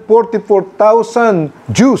 144,000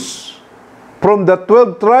 Jews from the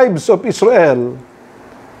 12 tribes of Israel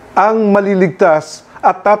ang maliligtas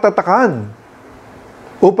at tatatakan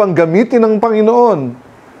upang gamitin ng Panginoon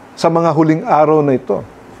sa mga huling araw na ito.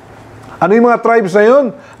 Ano yung mga tribes na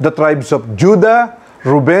yun? The tribes of Judah,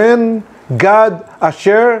 Reuben, Gad,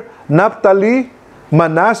 Asher, Naphtali,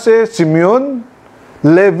 Manasseh, Simeon,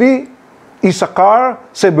 Levi, Issachar,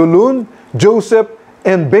 Zebulun, Joseph,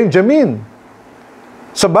 and Benjamin.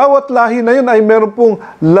 Sa bawat lahi na yun ay meron pong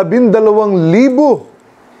 12,000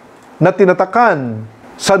 na tinatakan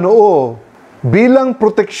sa noo bilang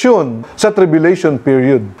proteksyon sa tribulation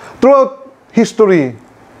period. Throughout history,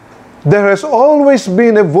 there has always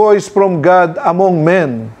been a voice from God among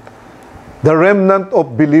men, the remnant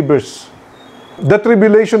of believers. The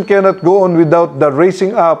tribulation cannot go on without the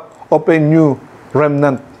raising up of a new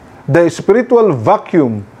remnant. The spiritual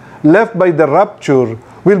vacuum left by the rapture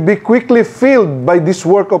will be quickly filled by this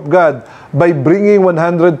work of God by bringing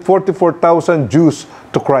 144,000 Jews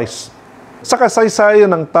to Christ. Sa kasaysayan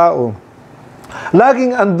ng tao,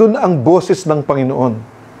 laging andun ang boses ng Panginoon.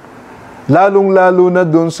 Lalong-lalo na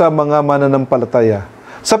dun sa mga mananampalataya.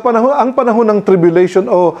 Ang panahon ng tribulation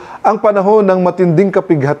o ang panahon ng matinding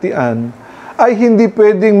kapighatian ay hindi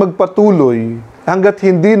pwedeng magpatuloy hanggat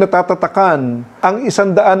hindi natatatakan ang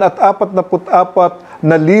 144,000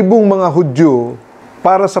 mga Hudyo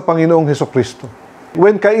para sa Panginoong Hesukristo.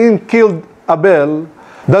 When Cain killed Abel,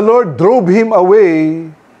 the Lord drove him away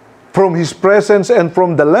from his presence and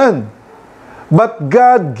from the land. But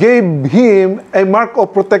God gave him a mark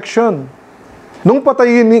of protection. Nung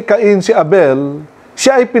patayin ni Cain si Abel,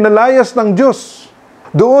 siya ay pinalayas ng Diyos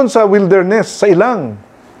doon sa wilderness, sa ilang.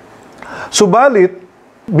 Subalit,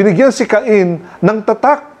 binigyan si Cain ng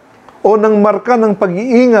tatak o ng marka ng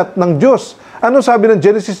pag-iingat ng Diyos. Ano sabi ng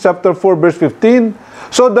Genesis chapter 4 verse 15?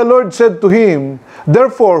 So the Lord said to him,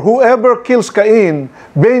 therefore, whoever kills Cain,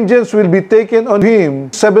 vengeance will be taken on him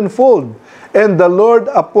sevenfold. And the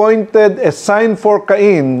Lord appointed a sign for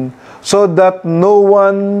Cain, so that no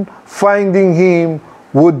one finding him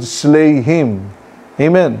would slay him.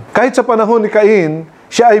 Amen. Kahit sa panahon ni Cain,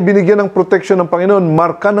 siya ay binigyan ng protection ng Panginoon,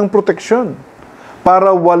 marka ng protection,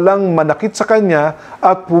 para walang manakit sa kanya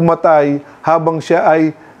at pumatay habang siya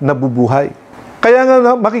ay nabubuhay. Kaya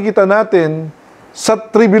nga makikita natin, sa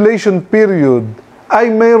tribulation period,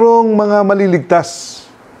 ay mayroong mga maliligtas.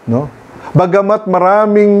 No? Bagamat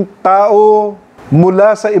maraming tao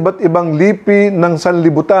mula sa iba't ibang lipi ng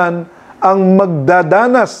sanlibutan ang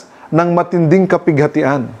magdadanas ng matinding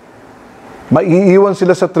kapighatian. Maiiwan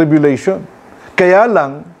sila sa tribulation. Kaya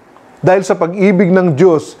lang, dahil sa pag-ibig ng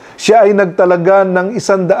Diyos, siya ay nagtalaga ng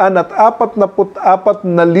 144,000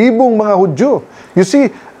 mga Hudyo. You see,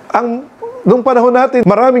 nung panahon natin,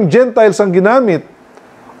 maraming Gentiles ang ginamit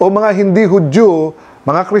o mga hindi Hudyo,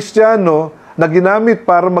 mga Kristiyano, na ginamit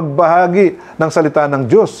para magbahagi ng salita ng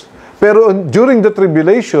Diyos. Pero during the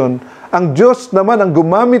tribulation, ang Diyos naman ang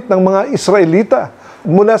gumamit ng mga Israelita.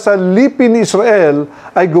 Mula sa lipi ni Israel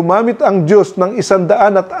ay gumamit ang Diyos ng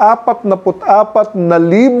 144,000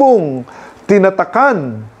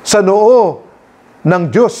 tinatakan sa noo ng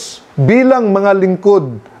Diyos bilang mga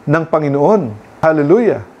lingkod ng Panginoon.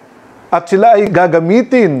 Hallelujah! At sila ay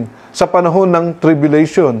gagamitin sa panahon ng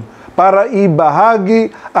tribulation para ibahagi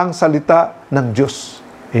ang salita ng Diyos.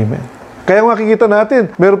 Amen. Kaya makikita natin,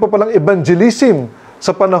 meron pa palang evangelism sa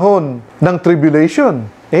panahon ng tribulation.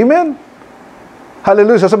 Amen.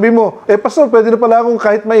 Hallelujah. Sasabihin mo, pastor, pwede na pala akong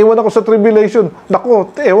kahit maiwan ako sa tribulation.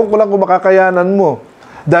 Naku, ewan ko lang kung makakayanan mo.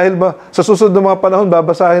 Dahil sa susunod na mga panahon,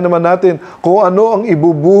 babasahin naman natin kung ano ang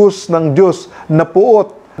ibubuhos ng Diyos na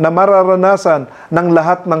puot na mararanasan ng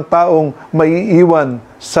lahat ng taong maiiwan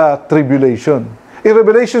sa tribulation. In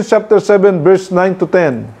Revelation chapter 7, verse 9 to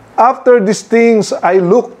 10, after these things I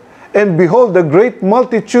looked, and behold, a great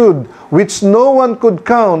multitude, which no one could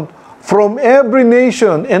count, from every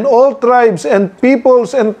nation and all tribes and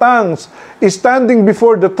peoples and tongues, is standing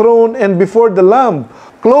before the throne and before the Lamb,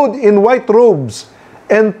 clothed in white robes,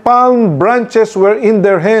 and palm branches were in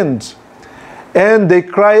their hands. And they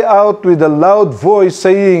cry out with a loud voice,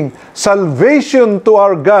 saying, Salvation to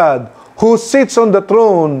our God, who sits on the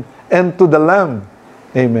throne, and to the Lamb.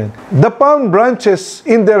 Amen. The palm branches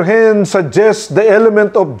in their hands suggest the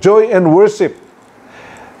element of joy and worship.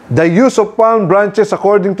 The use of palm branches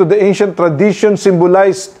according to the ancient tradition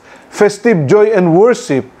symbolized festive joy and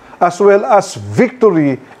worship as well as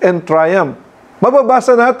victory and triumph.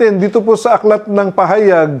 Mababasa natin dito po sa Aklat ng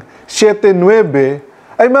Pahayag 7:9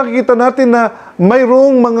 ay makikita natin na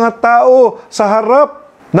mayroong mga tao sa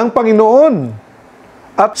harap ng Panginoon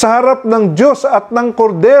at sa harap ng Diyos at ng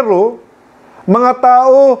Kordero, mga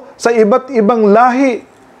tao sa iba't ibang lahi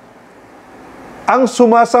ang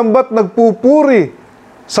sumasambat, nagpupuri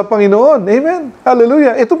sa Panginoon. Amen.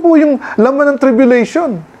 Hallelujah. Ito po yung laman ng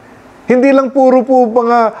tribulation. Hindi lang puro po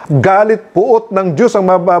mga galit, puot ng Diyos ang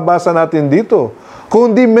mababasa natin dito,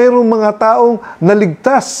 kundi mayroong mga taong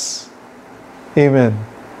naligtas. Amen.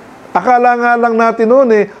 Akala nga lang natin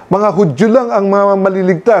noon mga Hudyo lang ang mga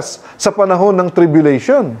maliligtas sa panahon ng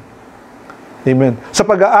tribulation. Amen. Sa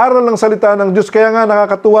pag-aaral ng salita ng Diyos, kaya nga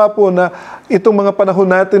nakakatuwa po na itong mga panahon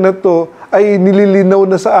natin na ito ay nililinaw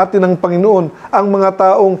na sa atin ng Panginoon ang mga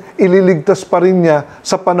taong ililigtas pa rin niya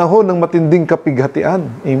sa panahon ng matinding kapighatian.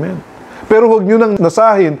 Amen. Pero huwag nyo nang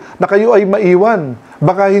nasahin na kayo ay maiwan.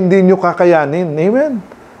 Baka hindi nyo kakayanin. Amen.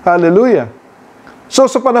 Hallelujah. So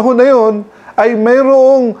sa panahon na yon ay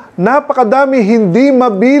mayroong napakadami hindi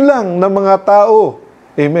mabilang na mga tao.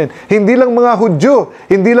 Amen. Hindi lang mga Hudyo,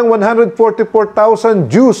 hindi lang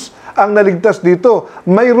 144,000 Jews ang naligtas dito.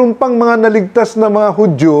 Mayroon pang mga naligtas na mga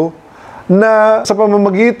Hudyo na sa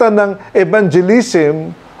pamamagitan ng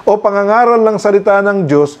evangelism o pangangaral ng salita ng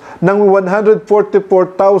Diyos ng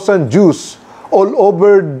 144,000 Jews all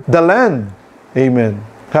over the land. Amen.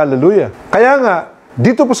 Hallelujah. Kaya nga,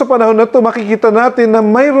 Dito po sa panahon na ito, makikita natin na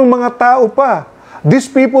mayroong mga tao pa.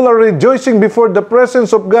 These people are rejoicing before the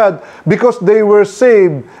presence of God because they were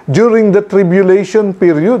saved during the tribulation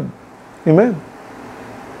period. Amen.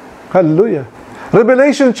 Hallelujah.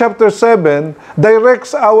 Revelation chapter 7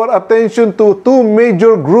 directs our attention to two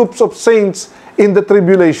major groups of saints in the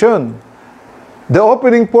tribulation. The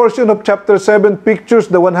opening portion of chapter 7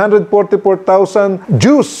 pictures the 144,000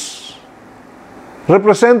 Jews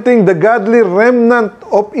representing the godly remnant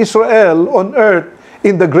of Israel on earth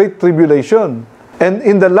in the Great Tribulation. And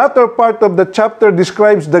in the latter part of the chapter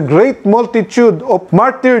describes the great multitude of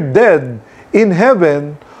martyred dead in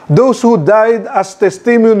heaven, those who died as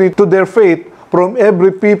testimony to their faith from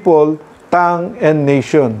every people, tongue, and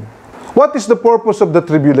nation. What is the purpose of the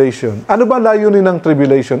tribulation? Ano ba layunin ng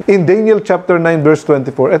tribulation? In Daniel chapter 9 verse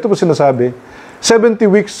 24, ito po sinasabi, 70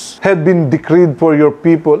 weeks had been decreed for your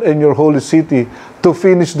people and your holy city to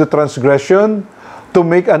finish the transgression, to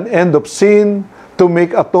make an end of sin, to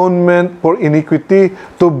make atonement for iniquity,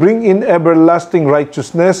 to bring in everlasting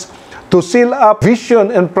righteousness, to seal up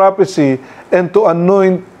vision and prophecy, and to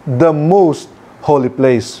anoint the most holy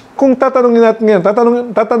place. Kung tatanungin natin ngayon,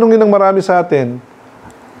 tatanungin ng marami sa atin,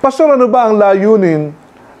 Pastor, ano ba ang layunin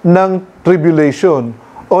ng tribulation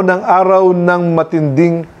o ng araw ng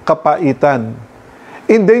matinding kapaitan?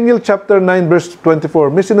 In Daniel chapter 9 verse 24,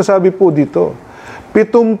 may sinasabi po dito,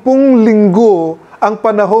 70 linggo ang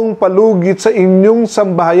panahong palugit sa inyong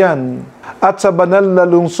sambahayan at sa banal na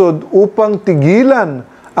lungsod upang tigilan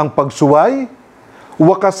ang pagsuway,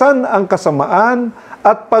 wakasan ang kasamaan,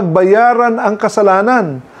 at pagbayaran ang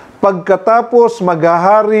kasalanan. Pagkatapos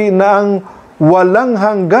maghahari na ang walang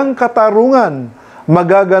hanggang katarungan,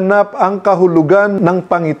 magaganap ang kahulugan ng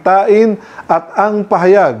pangitain at ang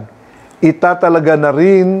pahayag. Itatalaga na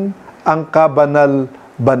rin ang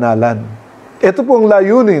kabanal-banalan. Ito po ang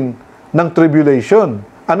layunin ng tribulation.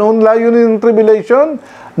 Ano ang layunin ng tribulation?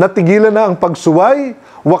 Natigilan na ang pagsuway,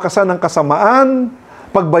 wakasan ng kasamaan,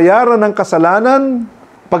 pagbayaran ng kasalanan,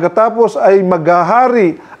 pagkatapos ay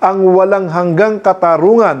maghahari ang walang hanggang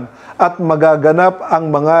katarungan at magaganap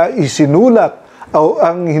ang mga isinulat o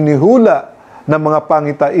ang hinihula ng mga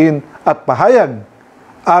pangitain at pahayag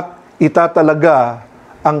at itatalaga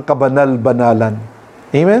ang kabanal-banalan.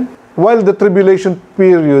 Amen? While the tribulation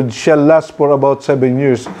period shall last for about 7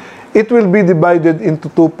 years, it will be divided into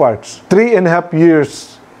two parts, 3.5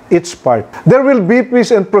 years each part. There will be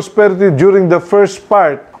peace and prosperity during the first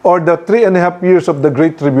part or the 3.5 years of the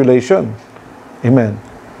Great Tribulation. Amen.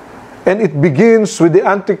 And it begins with the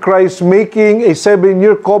Antichrist making a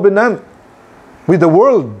 7-year covenant with the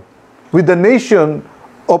world, with the nation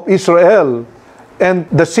of Israel, and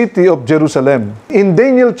the city of Jerusalem. In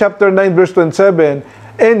Daniel chapter 9 verse 27,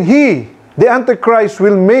 and he, the Antichrist,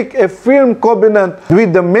 will make a firm covenant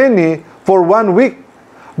with the many for 1 week.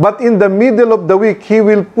 But in the middle of the week, he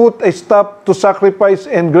will put a stop to sacrifice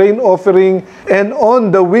and grain offering, and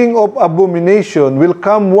on the wing of abomination will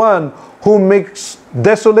come one who makes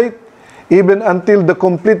desolate, even until the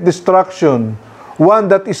complete destruction.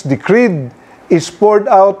 One that is decreed is poured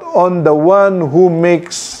out on the one who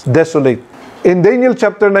makes desolate. In Daniel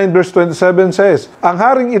chapter 9 verse 27 says, ang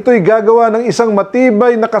haring ito'y gagawa ng isang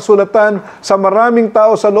matibay na kasulatan sa maraming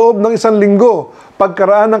tao sa loob ng 1 linggo.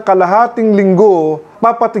 Pagkaraan ng kalahating linggo,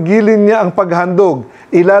 papatigilin niya ang paghandog.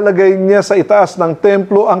 Ilalagay niya sa itaas ng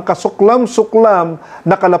templo ang kasuklam-suklam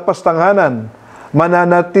na kalapastanghanan.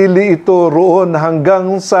 Mananatili ito roon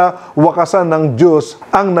hanggang sa wakasan ng Diyos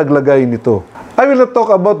ang naglagay nito. I will not talk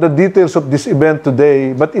about the details of this event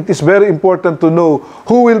today, but it is very important to know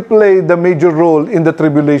who will play the major role in the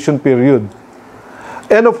tribulation period.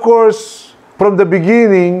 And of course, from the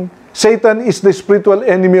beginning, Satan is the spiritual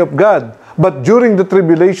enemy of God. But during the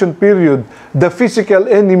tribulation period, the physical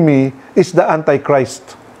enemy is the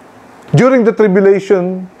Antichrist. During the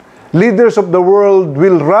tribulation, leaders of the world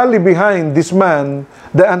will rally behind this man,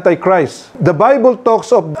 the Antichrist. The Bible talks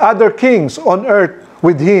of other kings on earth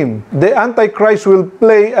with him. The Antichrist will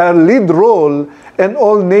play a lead role and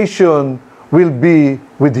all nations will be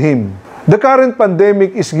with him. The current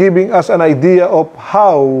pandemic is giving us an idea of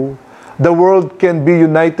how the world can be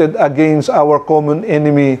united against our common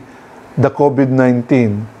enemy, the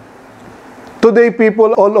COVID-19. Today,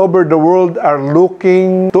 people all over the world are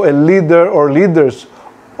looking to a leader or leaders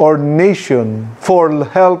or nation for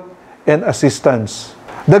help and assistance.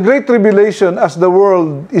 The Great Tribulation, as the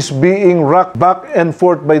world is being rocked back and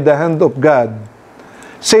forth by the hand of God,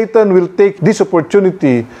 Satan will take this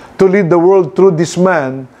opportunity to lead the world through this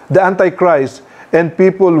man, the Antichrist, and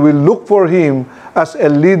people will look for him as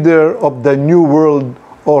a leader of the new world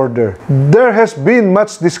order. There has been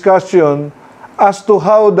much discussion as to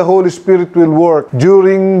how the Holy Spirit will work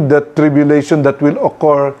during the tribulation that will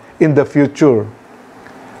occur in the future.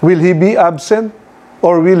 Will He be absent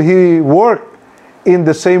or will He work in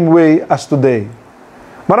the same way as today?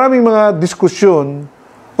 Maraming mga diskusyon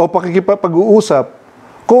o pakikipag-uusap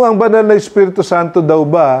kung ang banal na Espiritu Santo daw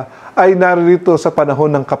ba ay naririto sa panahon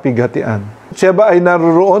ng kapighatian. Siya ba ay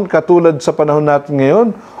naroroon katulad sa panahon natin ngayon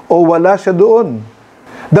o wala siya doon?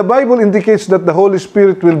 The Bible indicates that the Holy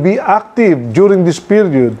Spirit will be active during this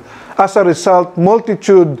period. As a result,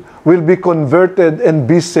 multitude will be converted and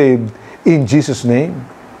be saved in Jesus' name.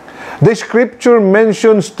 The Scripture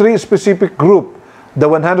mentions three specific groups: the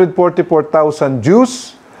 144,000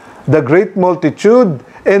 Jews, the great multitude,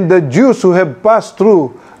 and the Jews who have passed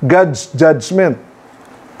through God's judgment.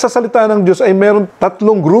 Sa salita ng Diyos ay meron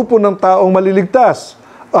tatlong grupo ng taong maliligtas.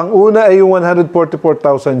 Ang una ay yung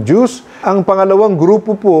 144,000 Jews. Ang pangalawang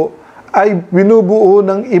grupo po ay binubuo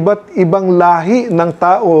ng iba't ibang lahi ng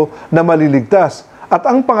tao na maliligtas. At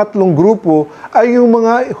ang pangatlong grupo ay yung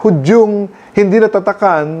mga Hudyong hindi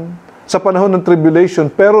natatakan sa panahon ng tribulation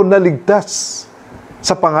pero naligtas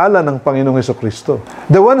sa pangalan ng Panginoong Hesukristo.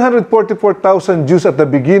 The 144,000 Jews at the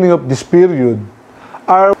beginning of this period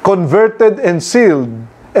are converted and sealed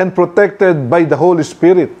and protected by the Holy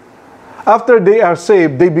Spirit. After they are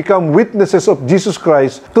saved, they become witnesses of Jesus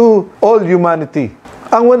Christ to all humanity.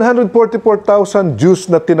 Ang 144,000 Jews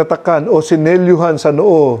na tinatakan o sinelyuhan sa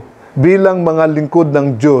noo bilang mga lingkod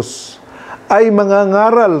ng Diyos ay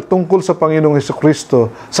mangangaral tungkol sa Panginoong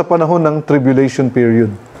Hesukristo sa panahon ng tribulation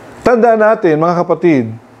period. Tandaan natin, mga kapatid,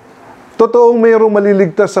 totoong mayroong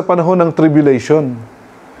maliligtas sa panahon ng tribulation.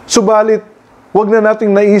 Subalit, wag na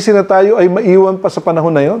nating naisin na tayo ay maiwan pa sa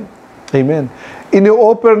panahon na yon. Amen.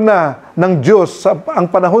 Ini-offer na ng Diyos ang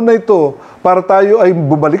panahon na ito para tayo ay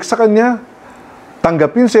bumalik sa Kanya,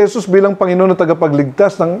 tanggapin si Jesus bilang Panginoon na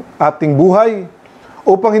tagapagligtas ng ating buhay,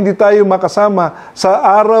 upang hindi tayo makasama sa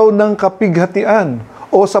araw ng kapighatian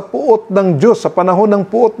o sa puot ng Diyos, sa panahon ng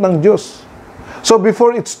puot ng Diyos. So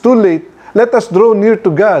before it's too late, let us draw near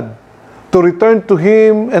to God, to return to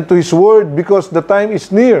Him and to His Word because the time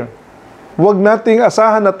is near. Huwag nating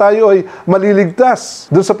asahan na tayo ay maliligtas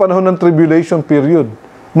doon sa panahon ng tribulation period.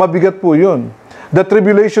 Mabigat po yun. The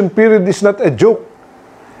tribulation period is not a joke.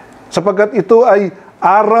 Sapagkat ito ay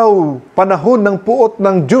araw, panahon ng puot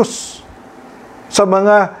ng Diyos sa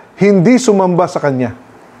mga hindi sumamba sa Kanya.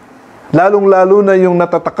 Lalong-lalo na yung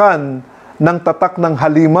natatakan ng tatak ng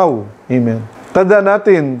halimaw. Amen. Tandaan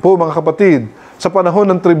natin po mga kapatid, sa panahon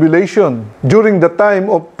ng tribulation, during the time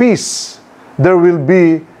of peace, there will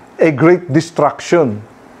be a great destruction.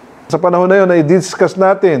 Sa panahon na yun, na-discuss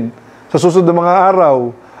natin sa susunod na mga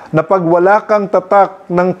araw na pag wala kang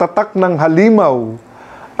tatak ng halimaw,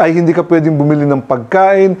 ay hindi ka pwedeng bumili ng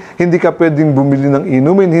pagkain, hindi ka pwedeng bumili ng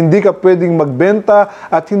inumin, hindi ka pwedeng magbenta,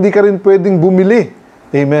 at hindi ka rin pwedeng bumili.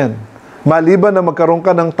 Amen. Maliban na magkaroon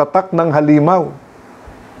ka ng tatak ng halimaw.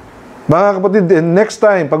 Mga kapatid, next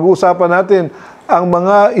time, pag-uusapan natin ang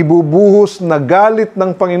mga ibubuhos na galit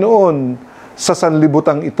ng Panginoon sa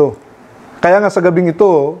sanlibutan ito. Kaya nga sa gabing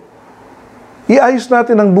ito, iayos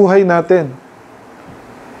natin ang buhay natin.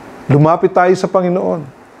 Lumapit tayo sa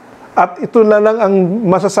Panginoon. At ito na lang ang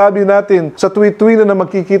masasabi natin sa tuwi-tuwi na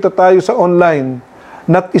magkikita tayo sa online,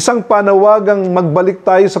 na isang panawagang magbalik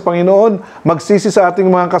tayo sa Panginoon, magsisi sa ating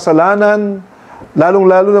mga kasalanan,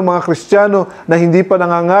 lalong-lalo ng mga Kristiyano na hindi pa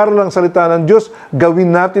nangangaral ng salita ng Diyos,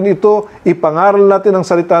 gawin natin ito, ipangaral natin ang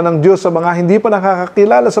salita ng Diyos sa mga hindi pa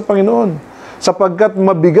nakakakilala sa Panginoon. Sapagkat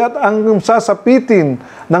mabigat ang sasapitin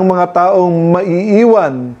ng mga taong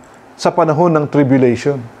maiiwan sa panahon ng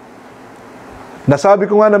tribulation. Nasabi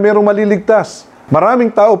ko nga na mayroong maliligtas. Maraming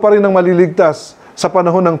tao pa rin ang maliligtas sa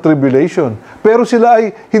panahon ng tribulation. Pero sila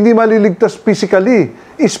ay hindi maliligtas physically,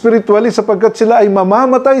 spiritually, sapagkat sila ay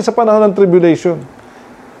mamamatay sa panahon ng tribulation.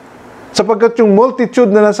 Sapagkat yung multitude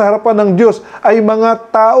na nasa harapan ng Diyos ay mga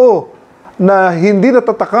tao na hindi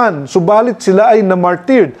natatakan, subalit sila ay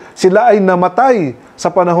namartired, sila ay namatay sa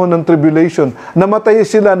panahon ng tribulation. Namatay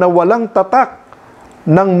sila na walang tatak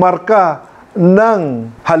ng marka ng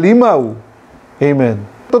halimaw. Amen.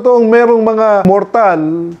 Totoong merong mga mortal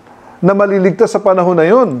na maliligtas sa panahon na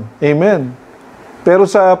yon. Amen. Pero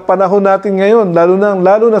sa panahon natin ngayon,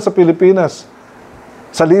 lalo na sa Pilipinas,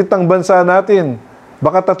 sa liitang bansa natin,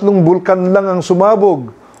 baka 3 bulkan lang ang sumabog,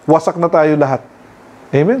 wasak na tayo lahat.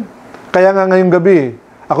 Amen. Kaya nga ngayong gabi,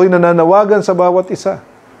 ako'y nananawagan sa bawat isa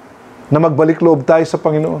na magbalik loob tayo sa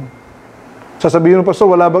Panginoon. Sasabihin mo, Pastor,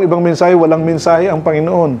 wala bang ibang mensahe? Walang mensahe ang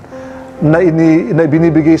Panginoon na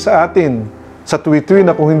binibigay sa atin sa tuwi-tuwi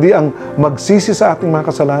na kung hindi ang magsisi sa ating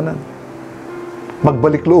mga kasalanan.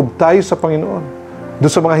 Magbalik loob tayo sa Panginoon. Doon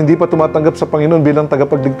sa mga hindi pa tumatanggap sa Panginoon bilang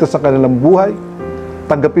tagapagligtas ng kanilang buhay,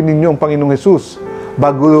 tanggapin ninyo ang Panginoong Hesus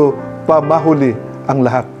bago pa mahuli ang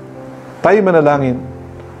lahat. Tayo manalangin.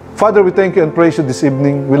 Father, we thank you and praise you this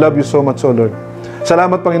evening. We love you so much, O Lord.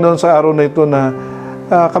 Salamat, Panginoon, sa araw na ito na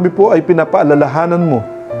kami po ay pinapaalalahanan mo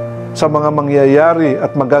sa mga mangyayari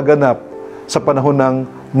at magaganap sa panahon ng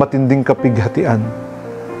matinding kapighatian.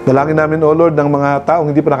 Dalangin namin, O Lord, ng mga taong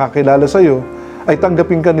hindi pa nakakilala sa iyo, ay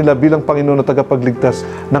tanggapin ka nila bilang Panginoon na tagapagligtas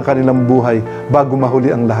ng kanilang buhay bago mahuli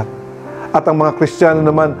ang lahat. At ang mga Kristiyano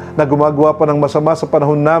naman na gumagawa pa ng masama sa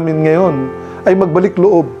panahon namin ngayon, ay magbalik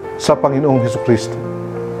loob sa Panginoong Hesukristo.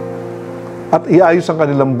 At iayos ang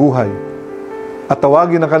kanilang buhay. At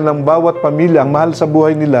tawagin ang kanilang bawat pamilya ang mahal sa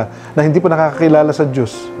buhay nila na hindi pa nakakakilala sa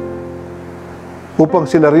Diyos, upang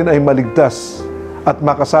sila rin ay maligtas at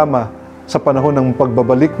makasama sa panahon ng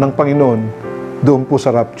pagbabalik ng Panginoon doon po sa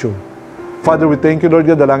rapture. Father, we thank you, Lord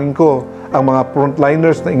God. Dalangin ko ang mga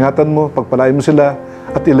frontliners na ingatan mo, pagpalain mo sila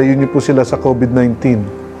at ilayo niyo po sila sa COVID-19.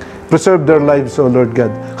 Preserve their lives, O Lord God.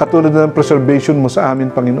 Katulad ng preservation mo sa amin,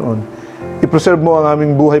 Panginoon. I-preserve mo ang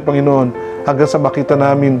aming buhay, Panginoon, hanggang sa makita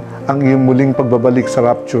namin ang iyong muling pagbabalik sa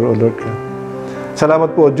rapture, O Lord God.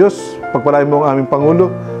 Salamat po, O Diyos. Pagpalain mo ang aming Pangulo,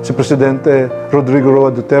 si Presidente Rodrigo Roa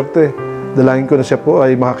Duterte. Dalangin ko na siya po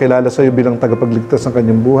ay makakilala sa iyo bilang tagapagligtas ng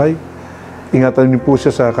kanyang buhay. Ingatan niyo po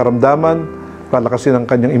siya sa karamdaman, palakasin ang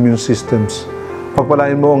kanyang immune systems.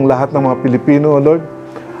 Pagpalain mo ang lahat ng mga Pilipino, O Lord,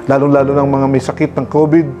 lalong-lalo ng mga may sakit ng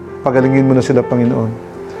COVID, pagalingin mo na sila, Panginoon.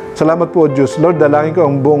 Salamat po, O Diyos. Lord, dalangin ko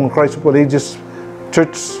ang buong Christ of all Ages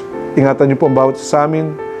Church. Ingatan niyo po ang bawat sa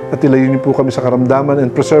amin at ilayo niyo po kami sa karamdaman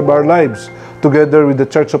and preserve our lives together with the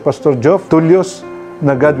Church of Pastor Geoff Tullios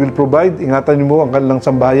na God will provide. Ingatan niyo mo ang kanilang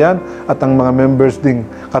sambahayan at ang mga members ding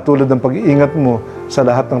katulad ng pag-iingat mo sa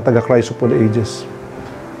lahat ng taga-Christ of all Ages.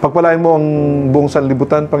 Pagpalain mo ang buong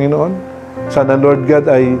sanlibutan, Panginoon. Sana, Lord God,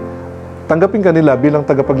 ay tanggapin ka nila bilang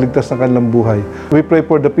tagapagligtas ng kanilang buhay. We pray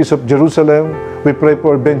for the peace of Jerusalem. We pray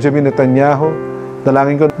for Benjamin Netanyahu.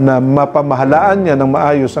 Dalangin ko na mapamahalaan niya ng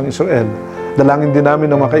maayos ang Israel. Dalangin din namin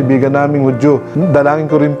ng mga kaibigan naming Hudyo. Dalangin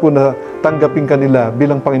ko rin po na tanggapin ka nila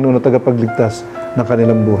bilang Panginoon na tagapagligtas ng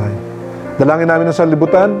kanilang buhay. Dalangin namin ang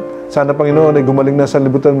sanlibutan. Sana, Panginoon, ay gumaling na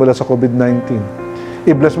sanlibutan mula sa COVID-19.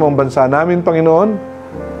 I-bless mo ang bansa namin, Panginoon.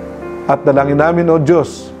 At dalangin namin, O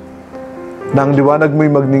Diyos, na ang liwanag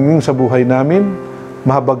mo'y magningning sa buhay namin,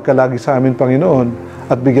 mahabag ka lagi sa amin, Panginoon,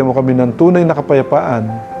 at bigyan mo kami ng tunay na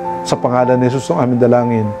kapayapaan. Sa pangalan ni Jesus ang aming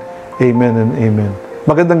dalangin. Amen and amen.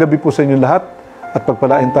 Magandang gabi po sa inyo lahat at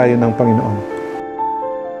pagpalain tayo ng Panginoon.